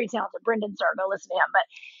 very talented. Brendan Sir, go listen to him.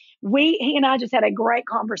 But he and I just had a great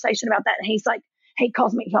conversation about that. And he's like, he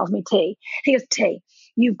calls me T. He goes, T,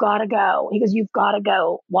 you've got to go. He goes, you've got to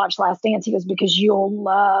go watch Last Dance. He goes, because you'll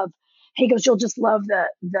just love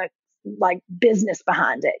the like business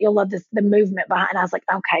behind it. You'll love the movement behind it. And I was like,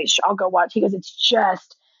 okay, I'll go watch. He goes,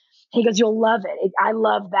 you'll love it. I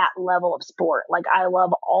love that level of sport. Like I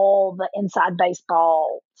love all the inside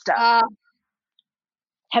baseball stuff.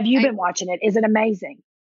 Have you been watching it? Is it amazing?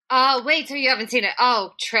 Wait, so you haven't seen it?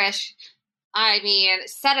 Oh, Trish. I mean,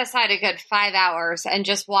 set aside a good 5 hours and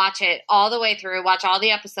just watch it all the way through. Watch all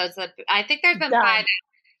the episodes. I think there's been 5.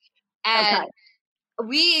 And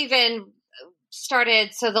we even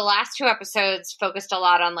started, so the last 2 episodes focused a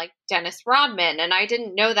lot on like Dennis Rodman, and I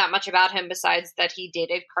didn't know that much about him besides that he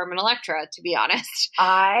dated Carmen Electra, to be honest.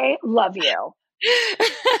 I love you.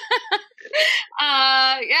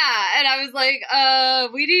 Yeah, and I was like,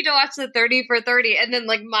 we need to watch the 30 for 30, and then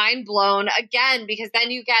like mind blown again, because then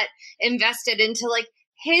you get invested into like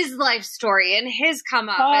his life story and his come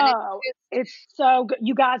up. Oh, it's so good.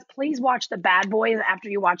 You guys, please watch The Bad Boys after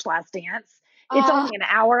you watch Last Dance. It's only an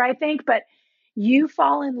hour, I think, but you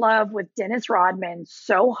fall in love with Dennis Rodman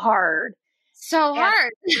so hard. So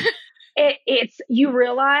hard. You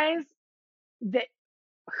realize that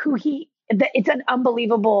it's an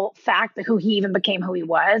unbelievable fact that who he even became who he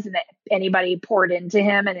was, and that anybody poured into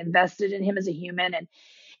him and invested in him as a human. And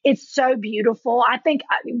it's so beautiful. I think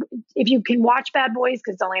if you can watch Bad Boys,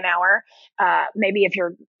 because it's only an hour, maybe if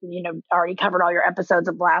you're, already covered all your episodes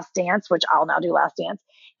of Last Dance, which I'll now do Last Dance,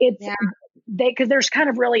 because there's kind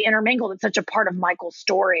of really intermingled. It's such a part of Michael's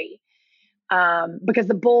story. Because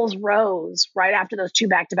the Bulls rose right after those 2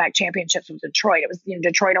 back-to-back championships with Detroit. It was,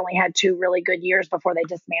 Detroit only had 2 really good years before they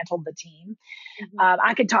dismantled the team. Mm-hmm.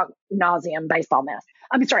 I could talk nauseum basketball mess.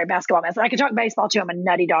 I could talk baseball too. I'm a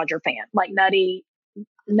nutty Dodger fan, like nutty,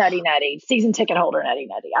 season ticket holder, nutty.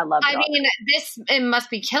 I love Dodgers. I mean, it must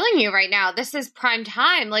be killing you right now. This is prime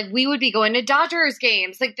time. Like we would be going to Dodgers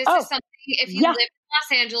games. Like this is something, if you live in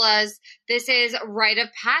Los Angeles, this is rite of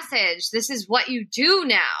passage. This is what you do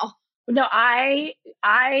now. No, I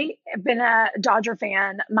have been a Dodger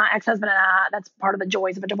fan. My ex-husband and I, that's part of the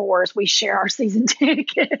joys of a divorce. We share our season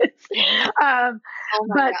tickets.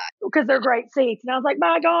 But because they're great seats. And I was like,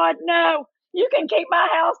 my God, no, you can keep my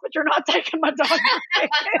house, but you're not taking my Dodger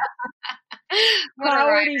ticket.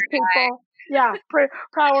 Priorities, people. Yeah,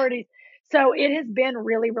 priorities. So it has been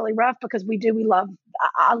really, really rough because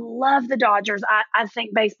I love the Dodgers. I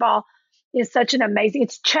think baseball is such an amazing,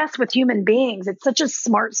 it's chess with human beings. It's such a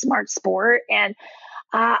smart sport. And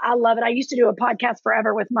I love it. I used to do a podcast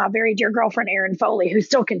forever with my very dear girlfriend, Erin Foley, who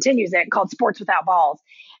still continues it, called Sports Without Balls.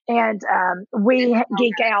 And we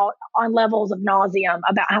geek out on levels of nauseum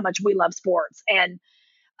about how much we love sports. And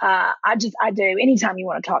I do. Anytime you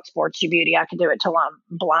want to talk sports, you beauty, I can do it till I'm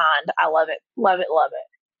blind. I love it. Love it. Love it.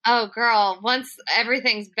 Oh, girl, once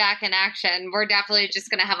everything's back in action, we're definitely just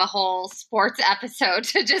going to have a whole sports episode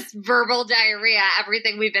to just verbal diarrhea,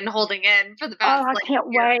 everything we've been holding in for the past I can't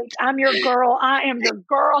wait. I'm your girl. I am your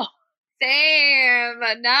girl. Same.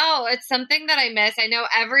 No, it's something that I miss. I know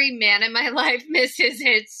every man in my life misses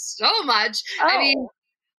it so much. I mean,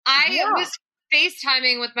 I was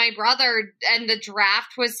FaceTiming with my brother and the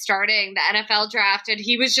draft was starting, the NFL draft, and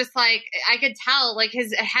he was just like, I could tell like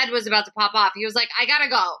his head was about to pop off. He was like, I gotta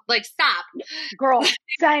go, like stop. Girl,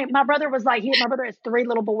 same. My brother was like, my brother has 3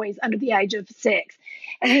 little boys under the age of 6.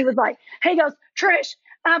 And he was like, he goes, Trish,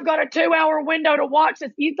 I've got a 2-hour window to watch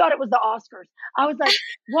this. You thought it was the Oscars. I was like,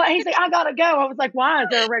 what? He's like, I gotta go. I was like, why? Is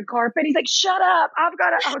there a red carpet? He's like, shut up. I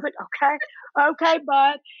was like, okay,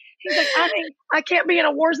 bud. He's like, I can't be in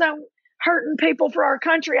a war zone hurting people for our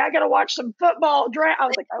country. I got to watch some football draft. I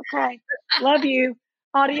was like, okay, love you.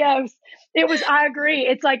 Adios. I agree.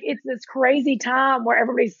 It's like, it's this crazy time where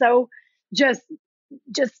everybody's so just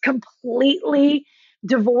completely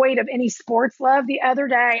devoid of any sports love. The other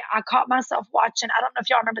day I caught myself watching, I don't know if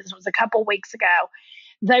y'all remember, this was a couple weeks ago.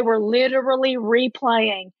 They were literally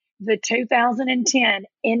replaying the 2010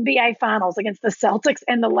 NBA finals against the Celtics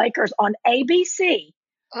and the Lakers on ABC.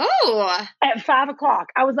 Oh, at 5:00.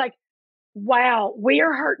 I was like, wow, we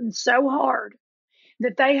are hurting so hard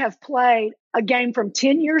that they have played a game from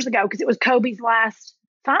 10 years ago because it was Kobe's last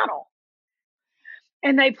final.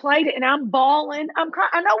 And they played it and I'm bawling. I'm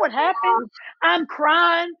crying. I know what happened. I'm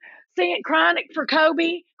crying seeing crying for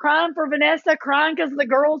Kobe, crying for Vanessa, crying because the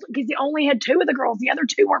girls, because he only had two of the girls. The other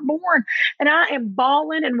two weren't born. And I am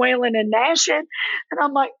bawling and wailing and gnashing. And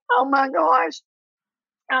I'm like, oh my gosh,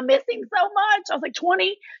 I miss him so much. I was like,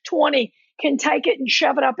 2020 can take it and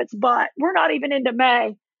shove it up its butt. We're not even into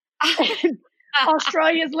May.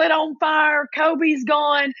 Australia's lit on fire. Kobe's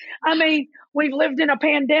gone. I mean, we've lived in a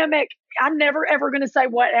pandemic. I'm never ever going to say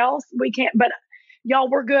what else we can't, but y'all,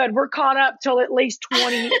 we're good. We're caught up till at least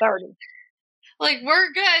 2030. Like,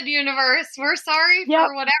 we're good, universe. We're sorry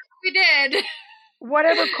for whatever we did.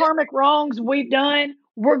 Whatever karmic wrongs we've done,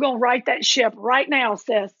 we're going to right that ship right now,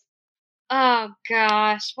 sis. Oh,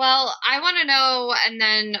 gosh. Well, I want to know, and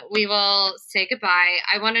then we will say goodbye.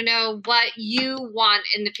 I want to know what you want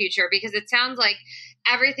in the future, because it sounds like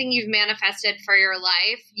everything you've manifested for your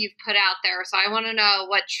life, you've put out there. So I want to know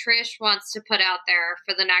what Trish wants to put out there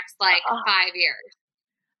for the next, 5 years.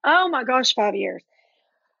 Oh, my gosh, 5 years.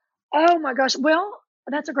 Oh, my gosh. Well,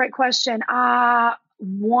 that's a great question. I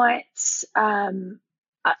want, I'm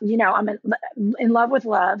in love with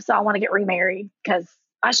love. So I want to get remarried, because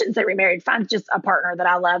I shouldn't say remarried. Find just a partner that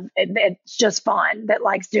I love. It's just fun, that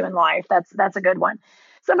likes doing life. That's a good one.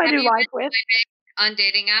 Somebody to do life with. On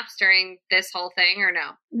dating apps during this whole thing, or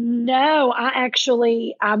no? No, I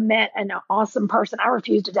met an awesome person. I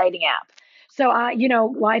refused a dating app. So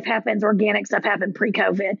life happens, organic stuff happened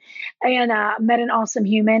pre-COVID, and met an awesome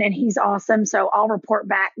human, and he's awesome. So I'll report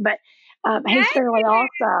back, but he's fairly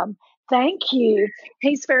awesome. Thank you.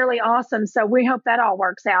 He's fairly awesome. So we hope that all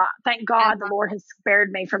works out. Thank God the Lord has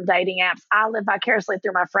spared me from dating apps. I live vicariously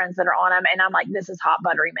through my friends that are on them. And I'm like, this is hot,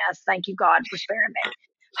 buttery mess. Thank you, God, for sparing me.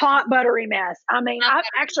 Hot, buttery mess. I mean, I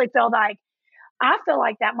actually feel like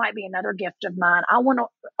that might be another gift of mine. I want to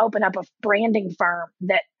open up a branding firm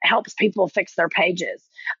that helps people fix their pages.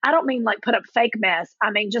 I don't mean like put up fake mess.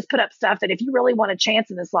 I mean, just put up stuff that if you really want a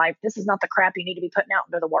chance in this life, this is not the crap you need to be putting out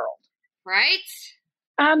into the world. Right?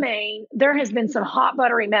 I mean, there has been some hot,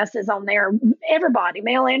 buttery messes on there. Everybody,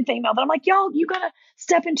 male and female. But I'm like, y'all, you got to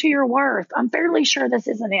step into your worth. I'm fairly sure this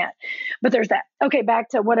isn't it. But there's that. Okay, back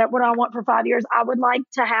to what I want for 5 years. I would like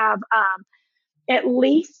to have at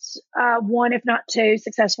least one, if not two,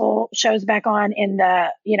 successful shows back on in the,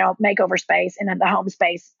 makeover space and in the home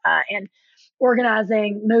space, and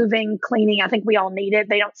organizing, moving, cleaning. I think we all need it.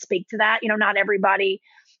 They don't speak to that. Not everybody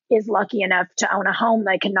is lucky enough to own a home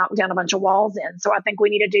they can knock down a bunch of walls in. So I think we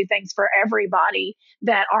need to do things for everybody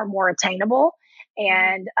that are more attainable.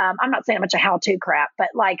 And I'm not saying a bunch of how-to crap, but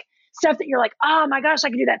like stuff that you're like, oh my gosh, I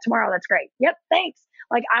can do that tomorrow. That's great. Yep. Thanks.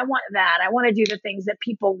 Like, I want that. I want to do the things that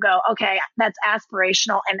people go, okay, that's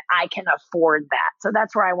aspirational and I can afford that. So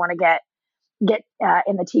that's where I want to get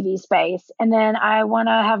in the TV space. And then I want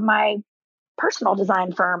to have my personal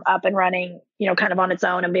design firm up and running, kind of on its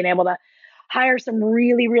own, and being able to hire some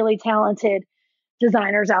really, really talented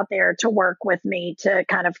designers out there to work with me to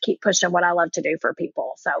kind of keep pushing what I love to do for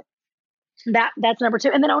people. So that's number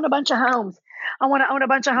two. And then own a bunch of homes. I want to own a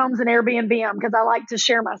bunch of homes and Airbnb them, because I like to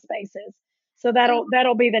share my spaces. So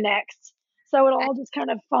that'll be the next. So it'll all just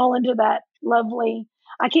kind of fall into that lovely.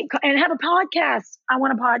 And have a podcast. I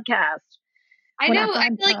want a podcast. I know. I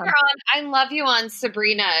feel like you're on. I love you on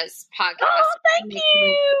Sabrina's podcast. Oh, thank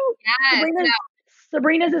you. Yes.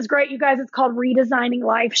 Sabrina's is great, you guys. It's called Redesigning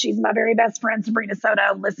Life. She's my very best friend, Sabrina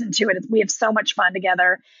Soto. Listen to it. We have so much fun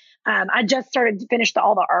together. I just started to finish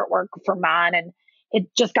all the artwork for mine, and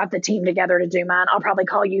it just got the team together to do mine. I'll probably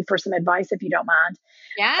call you for some advice if you don't mind.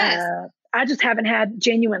 Yes. I just haven't had,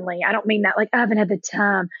 genuinely, I don't mean that like I haven't had the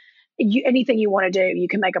time. Anything you want to do, you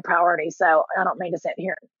can make a priority. So I don't mean to sit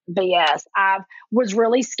here and BS. I was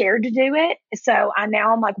really scared to do it. So I'm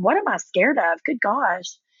like, what am I scared of? Good gosh.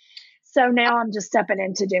 So now I'm just stepping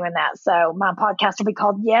into doing that. So my podcast will be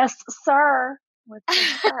called Yes, Sir. With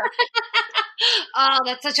Sir. Oh,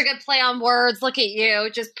 that's such a good play on words. Look at you,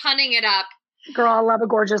 just punning it up. Girl, I love a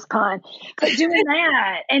gorgeous pun. But doing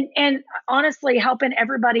that and honestly helping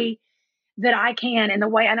everybody that I can in the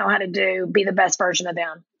way I know how to do, be the best version of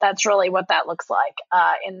them. That's really what that looks like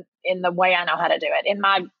in the way I know how to do it, in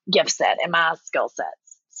my gift set, in my skill sets.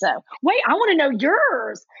 So wait, I want to know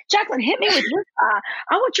yours. Jacqueline, hit me with your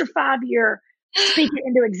I want your 5-year speak it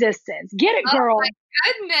into existence. Get it, girl. Oh my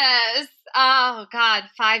goodness. Oh God,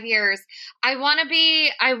 5 years. I want to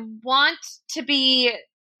be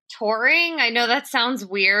touring. I know that sounds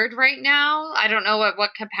weird right now. I don't know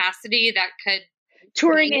what capacity that could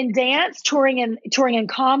touring in dance, touring in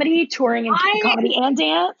comedy, touring in comedy and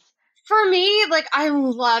dance. For me, like, I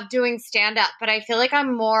love doing stand-up, but I feel like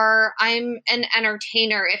I'm an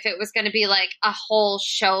entertainer if it was going to be like a whole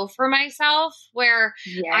show for myself where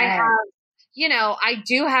I have I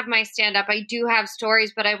do have my stand up, I do have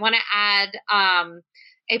stories, but I want to add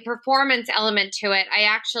a performance element to it.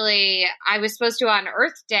 I was supposed to on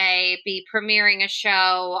Earth Day be premiering a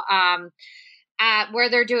show at where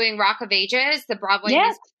they're doing Rock of Ages, the Broadway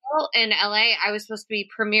musical in LA. I was supposed to be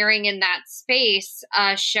premiering in that space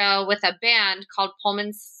a show with a band called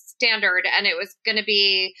Pullman Standard, and it was going to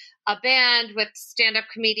be a band with stand-up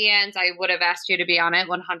comedians. I would have asked you to be on it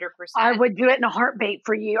 100%. I would do it in a heartbeat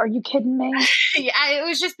for you. Are you kidding me? Yeah, it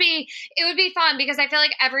would be fun because I feel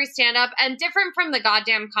like every stand-up, and different from the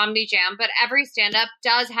goddamn Comedy Jam, but every stand-up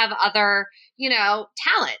does have other,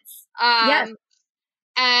 talents. Yes.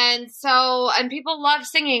 And people love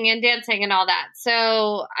singing and dancing and all that.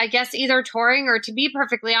 So I guess either touring or, to be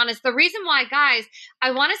perfectly honest, the reason why, guys,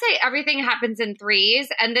 I want to say everything happens in threes.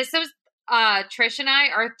 And this was Trish and I,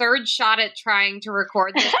 our third shot at trying to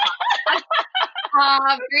record this. 3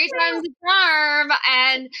 times the charm.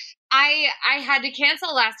 And I had to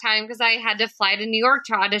cancel last time because I had to fly to New York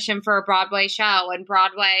to audition for a Broadway show. And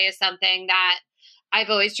Broadway is something that I've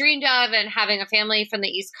always dreamed of, and having a family from the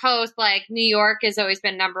East Coast, like New York has always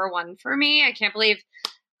been number one for me. I can't believe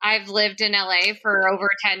I've lived in LA for over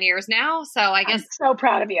 10 years now. So I guess I'm so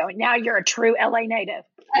proud of you. Now you're a true LA native.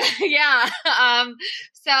 Yeah.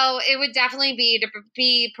 So it would definitely be to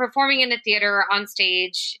be performing in a theater on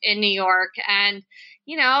stage in New York, and,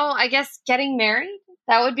 I guess getting married,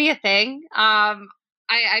 that would be a thing.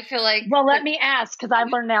 I feel like, well, let me ask, because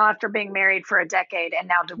I've learned now after being married for a decade and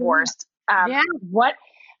now divorced,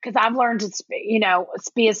 because I've learned to,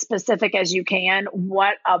 be as specific as you can.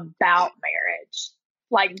 What about marriage?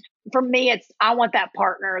 Like, for me, I want that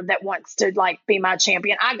partner that wants to, like, be my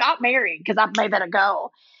champion. I got married because I've made that a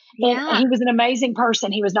goal. Yeah. And he was an amazing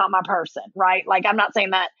person. He was not my person, right? Like, I'm not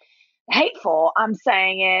saying that hateful. I'm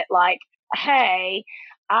saying it like, hey,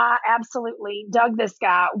 I absolutely dug this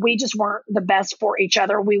guy. We just weren't the best for each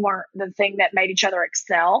other. We weren't the thing that made each other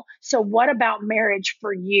excel. So what about marriage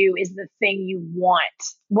for you is the thing you want?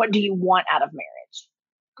 What do you want out of marriage?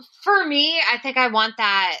 For me, I think I want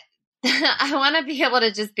that. I want to be able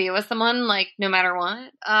to just be with someone, like, no matter what.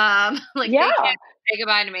 They can't say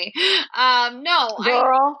goodbye to me. No,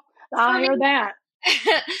 girl, I hear that.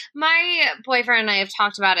 My boyfriend and I have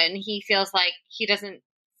talked about it, and he feels like he doesn't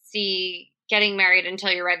see getting married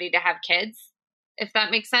until you're ready to have kids, if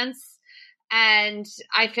that makes sense. And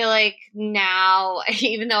I feel like now,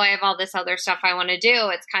 even though I have all this other stuff I want to do,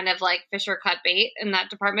 it's kind of like fish or cut bait in that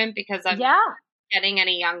department because I'm getting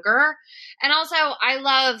any younger. And also, I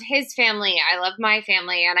love his family. I love my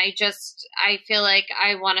family. And I feel like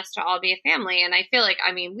I want us to all be a family. And I feel like,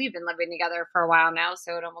 we've been living together for a while now,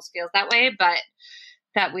 so it almost feels that way, but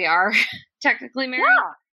that we are technically married.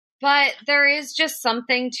 Yeah. But there is just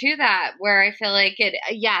something to that where I feel like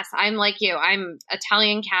yes, I'm like you. I'm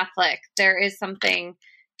Italian Catholic. There is something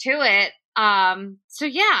to it. So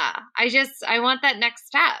yeah, I want that next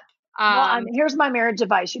step. Here's my marriage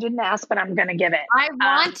advice. You didn't ask, but I'm going to give it. I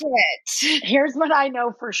want it. Here's what I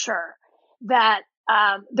know for sure, that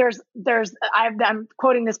I'm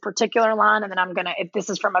quoting this particular line, and then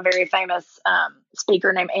this is from a very famous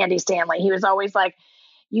speaker named Andy Stanley. He was always like,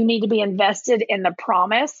 you need to be invested in the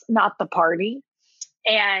promise, not the party.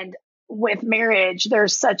 And with marriage,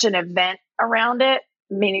 there's such an event around it,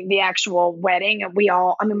 meaning the actual wedding.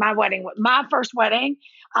 And my first wedding,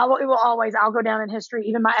 I'll go down in history.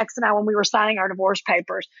 Even my ex and I, when we were signing our divorce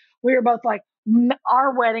papers, we were both like,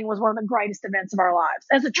 our wedding was one of the greatest events of our lives.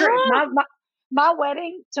 That's the truth. My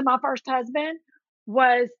wedding to my first husband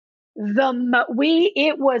was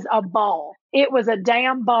it was a ball. It was a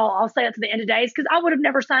damn ball. I'll say it to the end of days, because I would have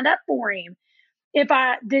never signed up for him if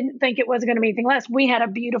I didn't think it was going to be anything less. We had a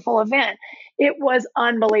beautiful event. It was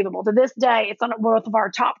unbelievable. To this day, it's on both of our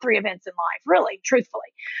top 3 events in life, really, truthfully.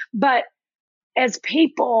 But as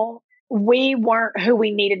people, we weren't who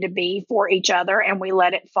we needed to be for each other, and we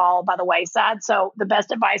let it fall by the wayside. So the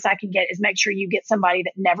best advice I can get is make sure you get somebody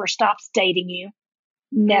that never stops dating you,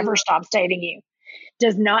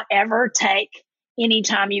 does not ever take any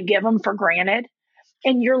time you give them for granted,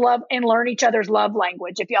 and learn each other's love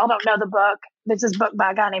language. If y'all don't know the book, this is a book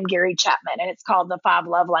by a guy named Gary Chapman, and it's called The 5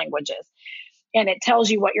 Love Languages. And it tells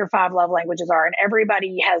you what your 5 love languages are. And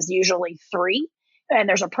everybody has usually 3. And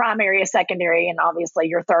there's a primary, a secondary, and obviously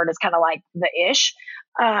your third is kind of like the ish.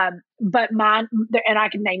 But mine, and I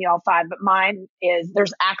can name you all 5, but mine is,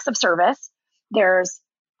 there's acts of service, there's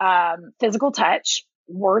physical touch,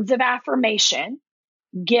 words of affirmation,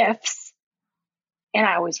 gifts, and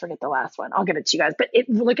I always forget the last one. I'll give it to you guys, but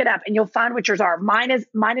look it up and you'll find what yours are. Mine is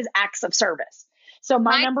acts of service. So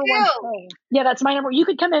my number one thing, that's my number. You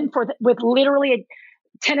could come in with literally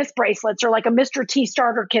tennis bracelets or like a Mr. T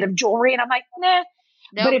starter kit of jewelry. And I'm like, nah.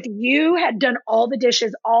 Nope. But if you had done all the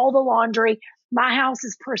dishes, all the laundry, my house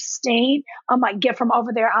is pristine. I'm like, get from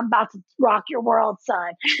over there. I'm about to rock your world,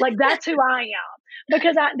 son. Like, that's who I am,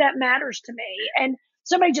 because that matters to me. And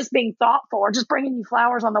somebody just being thoughtful or just bringing you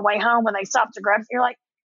flowers on the way home when they stop to grab, you're like,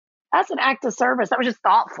 that's an act of service. That was just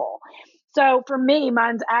thoughtful. So for me,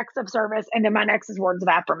 mine's acts of service, and then my next is words of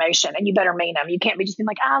affirmation. And you better mean them. You can't be just being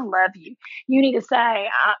like, I love you. You need to say,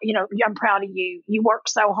 I'm proud of you. You work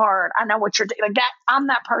so hard. I know what you're doing. Like that, I'm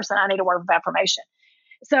that person. I need a word of affirmation.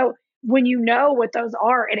 So when you know what those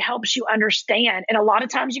are, it helps you understand. And a lot of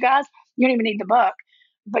times, you guys, you don't even need the book,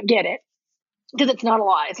 but get it, because it's not a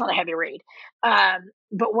lot. It's not a heavy read.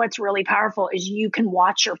 But what's really powerful is you can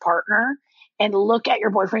watch your partner and look at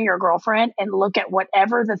your boyfriend, your girlfriend, and look at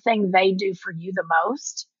whatever the thing they do for you the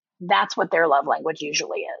most. That's what their love language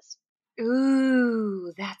usually is.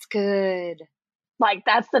 Ooh, that's good. Like,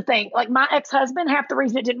 that's the thing. Like, my ex-husband, half the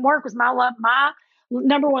reason it didn't work was my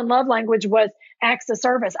number one love language was acts of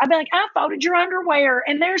service. I'd be like, I folded your underwear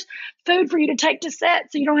and there's food for you to take to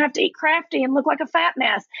set so you don't have to eat crafty and look like a fat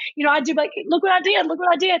mess. I'd do like, look what I did. Look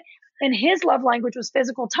what I did. And his love language was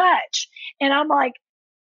physical touch. And I'm like,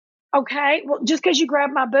 okay, well, just because you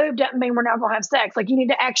grab my boob doesn't mean we're not going to have sex. Like, you need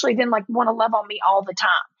to actually then like want to love on me all the time.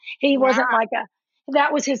 He wasn't like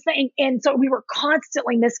that was his thing. And so we were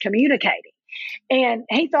constantly miscommunicating, and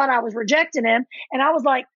he thought I was rejecting him. And I was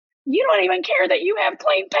like, you don't even care that you have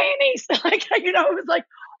clean panties. Like, it was like,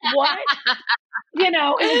 what?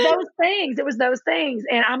 It was those things.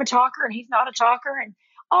 And I'm a talker and he's not a talker, and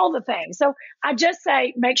all the things. So I just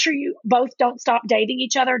say, make sure you both don't stop dating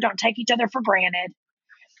each other. Don't take each other for granted.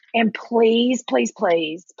 And please, please,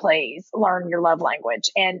 please, please learn your love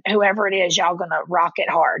language. And whoever it is, y'all going to rock it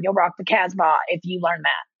hard. You'll rock the Casbah if you learn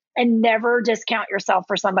that. And never discount yourself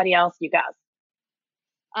for somebody else, you guys.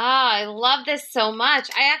 I love this so much.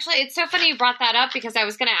 It's so funny you brought that up, because I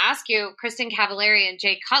was going to ask you, Kristin Cavallari and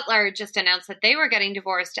Jay Cutler just announced that they were getting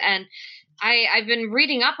divorced. And I've been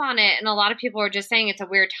reading up on it, and a lot of people are just saying it's a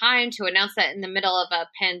weird time to announce that in the middle of a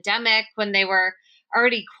pandemic, when they were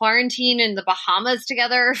already quarantined in the Bahamas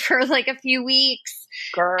together for like a few weeks.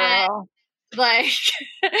 Girl. And, like,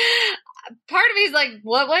 part of me is like,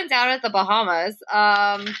 what went down at the Bahamas?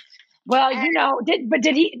 Well,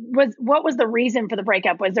 what was the reason for the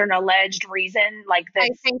breakup? Was there an alleged reason like this? I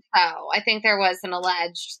think so. I think there was an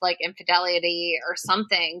alleged like infidelity or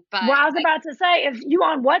something. But I was about to say, if you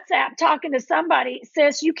on WhatsApp talking to somebody,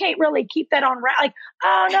 sis, you can't really keep that on. Like,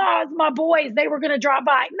 oh no, it was my boys. They were going to drop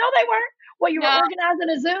by. No, they weren't. Well, you were organizing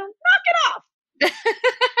a Zoom? Knock it off.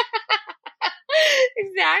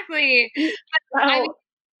 Exactly.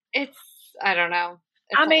 I don't know.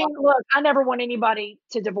 Look, I never want anybody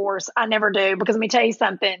to divorce. I never do, because let me tell you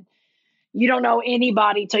something. You don't know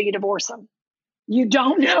anybody till you divorce them. You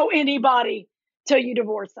don't know anybody till you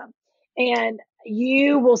divorce them. And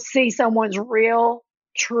you will see someone's real,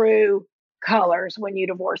 true colors when you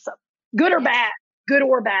divorce them. Good or bad. Good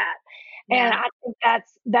or bad. Yeah. And I think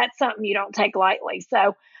that's something you don't take lightly.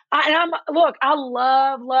 So I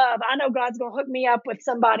love. I know God's going to hook me up with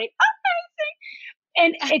somebody amazing.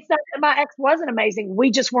 And it's not that my ex wasn't amazing.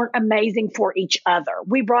 We just weren't amazing for each other.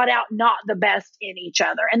 We brought out not the best in each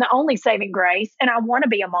other. And the only saving grace, and I want to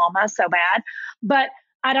be a mama so bad, but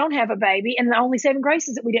I don't have a baby. And the only saving grace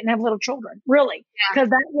is that we didn't have little children, really, because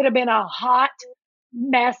that would have been a hot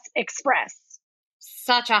mess express.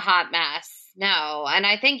 Such a hot mess. No. And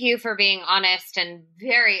I thank you for being honest and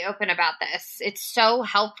very open about this. It's so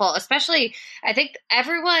helpful, especially I think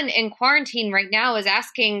everyone in quarantine right now is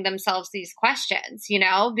asking themselves these questions,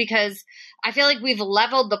 because I feel like we've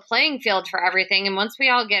leveled the playing field for everything. And once we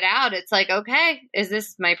all get out, it's like, okay, is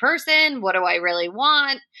this my person? What do I really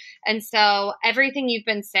want? And so everything you've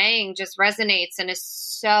been saying just resonates and is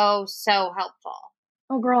so, so helpful.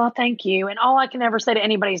 Oh, girl, thank you. And all I can ever say to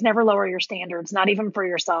anybody is never lower your standards, not even for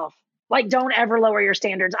yourself. Like, don't ever lower your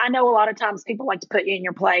standards. I know a lot of times people like to put you in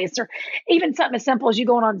your place, or even something as simple as you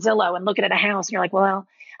going on Zillow and looking at a house and you're like, well,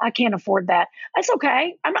 I can't afford that. That's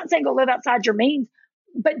okay. I'm not saying go live outside your means,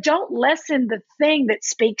 but don't lessen the thing that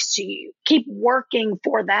speaks to you. Keep working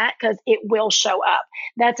for that, because it will show up.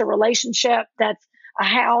 That's a relationship. That's a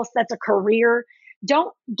house. That's a career.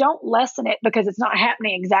 Don't lessen it because it's not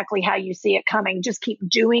happening exactly how you see it coming. Just keep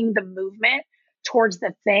doing the movement towards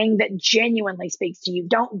the thing that genuinely speaks to you.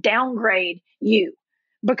 Don't downgrade you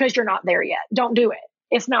because you're not there yet. Don't do it.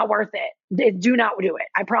 It's not worth it. Do not do it.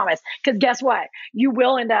 I promise. Because guess what? You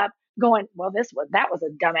will end up going, well, that was a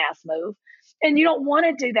dumbass move. And you don't want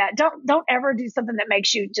to do that. Don't ever do something that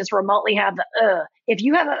makes you just remotely have the If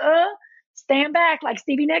you have stand back, like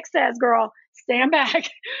Stevie Nicks says, girl, stand back.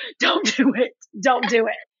 Don't do it. Don't do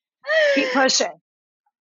it. Keep pushing.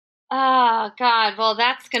 Oh, God. Well,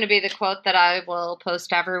 that's going to be the quote that I will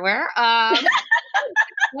post everywhere. Wow,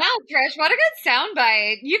 Trish, what a good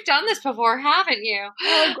soundbite. You've done this before, haven't you?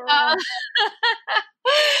 Oh, girl.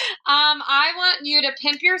 I want you to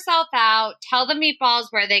pimp yourself out, tell the meatballs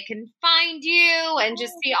where they can find you, and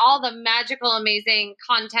just see all the magical, amazing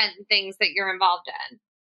content and things that you're involved in.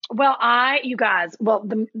 Well, you guys,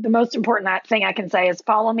 the most important thing I can say is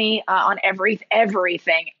follow me on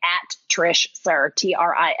everything at Trish Sir,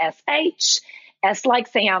 TRISH, S like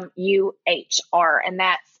Sam, UHR. And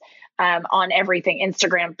that's on everything,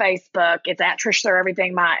 Instagram, Facebook. It's at Trish Sir,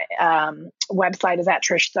 everything. My website is at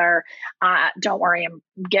Trish Sir. Don't worry, I'm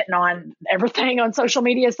getting on everything on social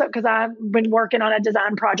media because I've been working on a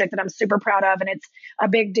design project that I'm super proud of, and it's a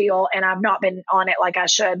big deal, and I've not been on it like I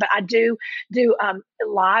should. But I do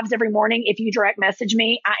lives every morning. If you direct message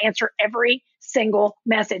me, I answer every single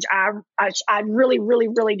message. I really, really,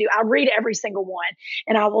 really do. I read every single one,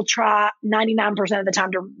 and I will try 99% of the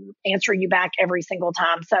time to answer you back every single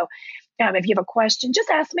time. So if you have a question,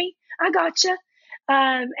 just ask me. I got you.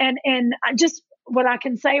 And I just, what I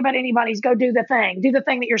can say about anybody is go do the thing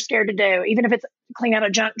that you're scared to do. Even if it's clean out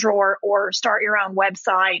a junk drawer or start your own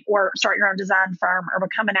website or start your own design firm or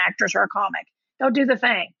become an actress or a comic, go do the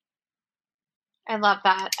thing. I love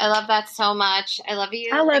that. I love that so much. I love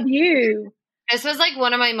you. I love you. This was like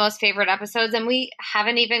one of my most favorite episodes, and we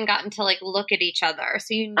haven't even gotten to like look at each other.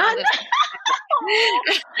 So you know this.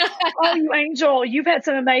 Oh, you angel. You've had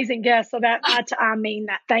some amazing guests. So that I mean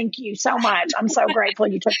that. Thank you so much. I'm so grateful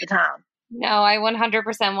you took the time. No, I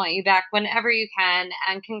 100% want you back whenever you can.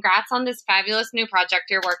 And congrats on this fabulous new project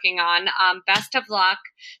you're working on. Best of luck.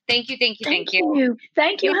 Thank you. Thank you,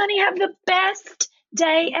 honey. Have the best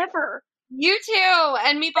day ever. You too.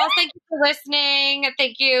 And Meatballs, thank you for listening.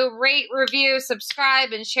 Thank you. Rate, review,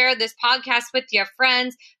 subscribe, and share this podcast with your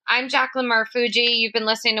friends. I'm Jacqueline Marfuji. You've been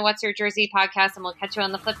listening to What's Your Jersey podcast, and we'll catch you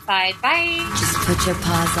on the flip side. Bye. Just put your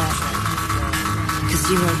paws up, because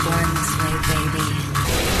you were born this way, baby.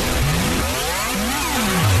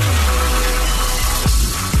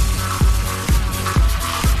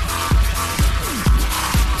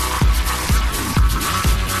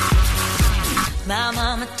 My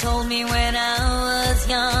mama told me when I was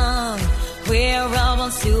young, we're all born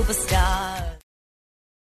superstars.